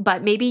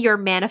 But maybe your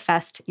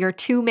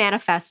to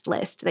manifest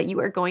list, that you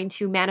are going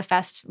to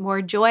manifest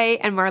more joy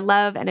and more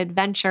love and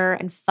adventure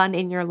and fun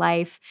in your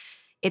life.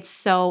 It's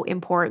so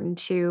important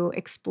to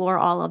explore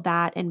all of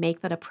that and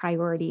make that a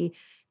priority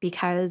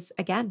because,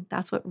 again,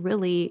 that's what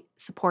really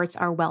supports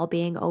our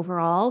well-being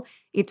overall.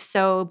 It's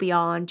so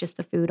beyond just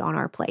the food on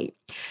our plate.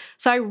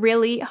 So I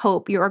really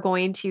hope you are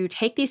going to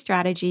take these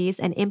strategies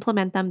and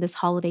implement them this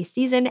holiday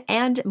season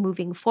and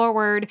moving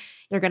forward.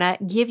 You're going to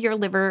give your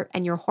liver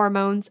and your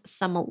hormones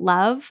some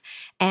love.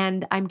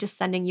 And I'm just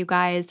sending you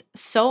guys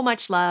so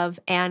much love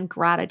and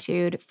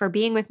gratitude for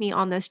being with me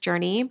on this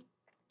journey.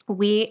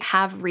 We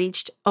have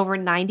reached over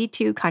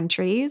 92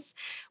 countries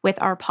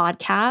with our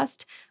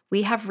podcast.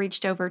 We have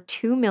reached over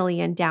 2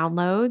 million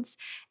downloads,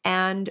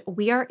 and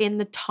we are in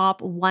the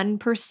top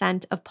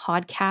 1% of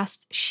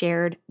podcasts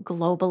shared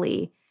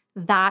globally.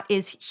 That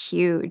is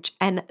huge.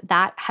 And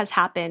that has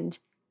happened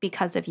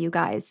because of you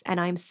guys. And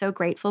I'm so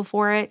grateful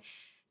for it.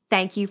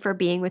 Thank you for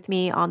being with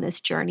me on this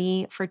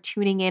journey, for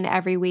tuning in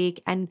every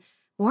week, and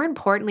more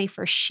importantly,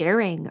 for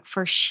sharing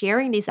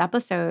these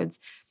episodes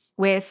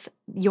with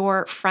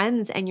your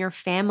friends and your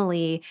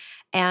family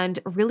and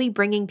really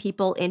bringing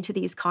people into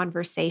these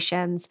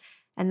conversations.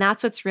 And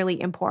that's what's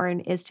really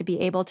important, is to be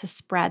able to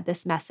spread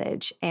this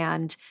message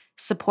and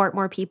support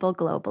more people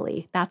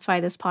globally. That's why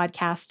this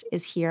podcast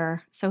is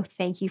here. So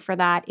thank you for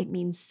that. It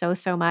means so,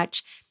 so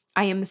much.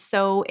 I am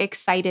so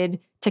excited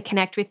to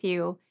connect with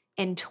you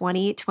in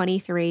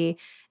 2023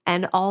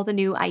 and all the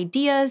new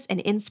ideas and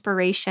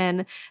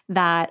inspiration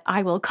that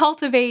I will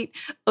cultivate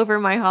over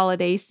my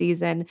holiday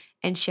season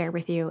and share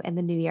with you in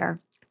the new year.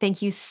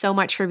 Thank you so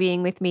much for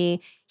being with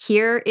me.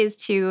 Here is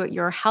to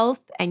your health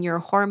and your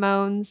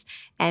hormones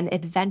and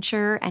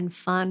adventure and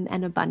fun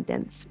and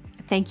abundance.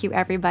 Thank you,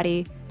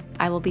 everybody.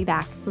 I will be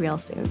back real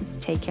soon.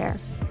 Take care.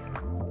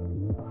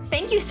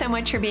 Thank you so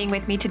much for being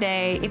with me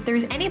today. If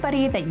there's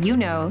anybody that you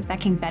know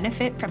that can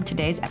benefit from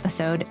today's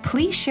episode,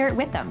 please share it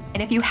with them.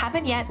 And if you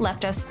haven't yet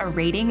left us a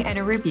rating and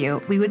a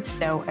review, we would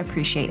so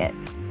appreciate it.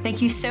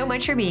 Thank you so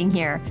much for being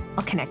here.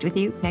 I'll connect with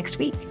you next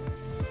week.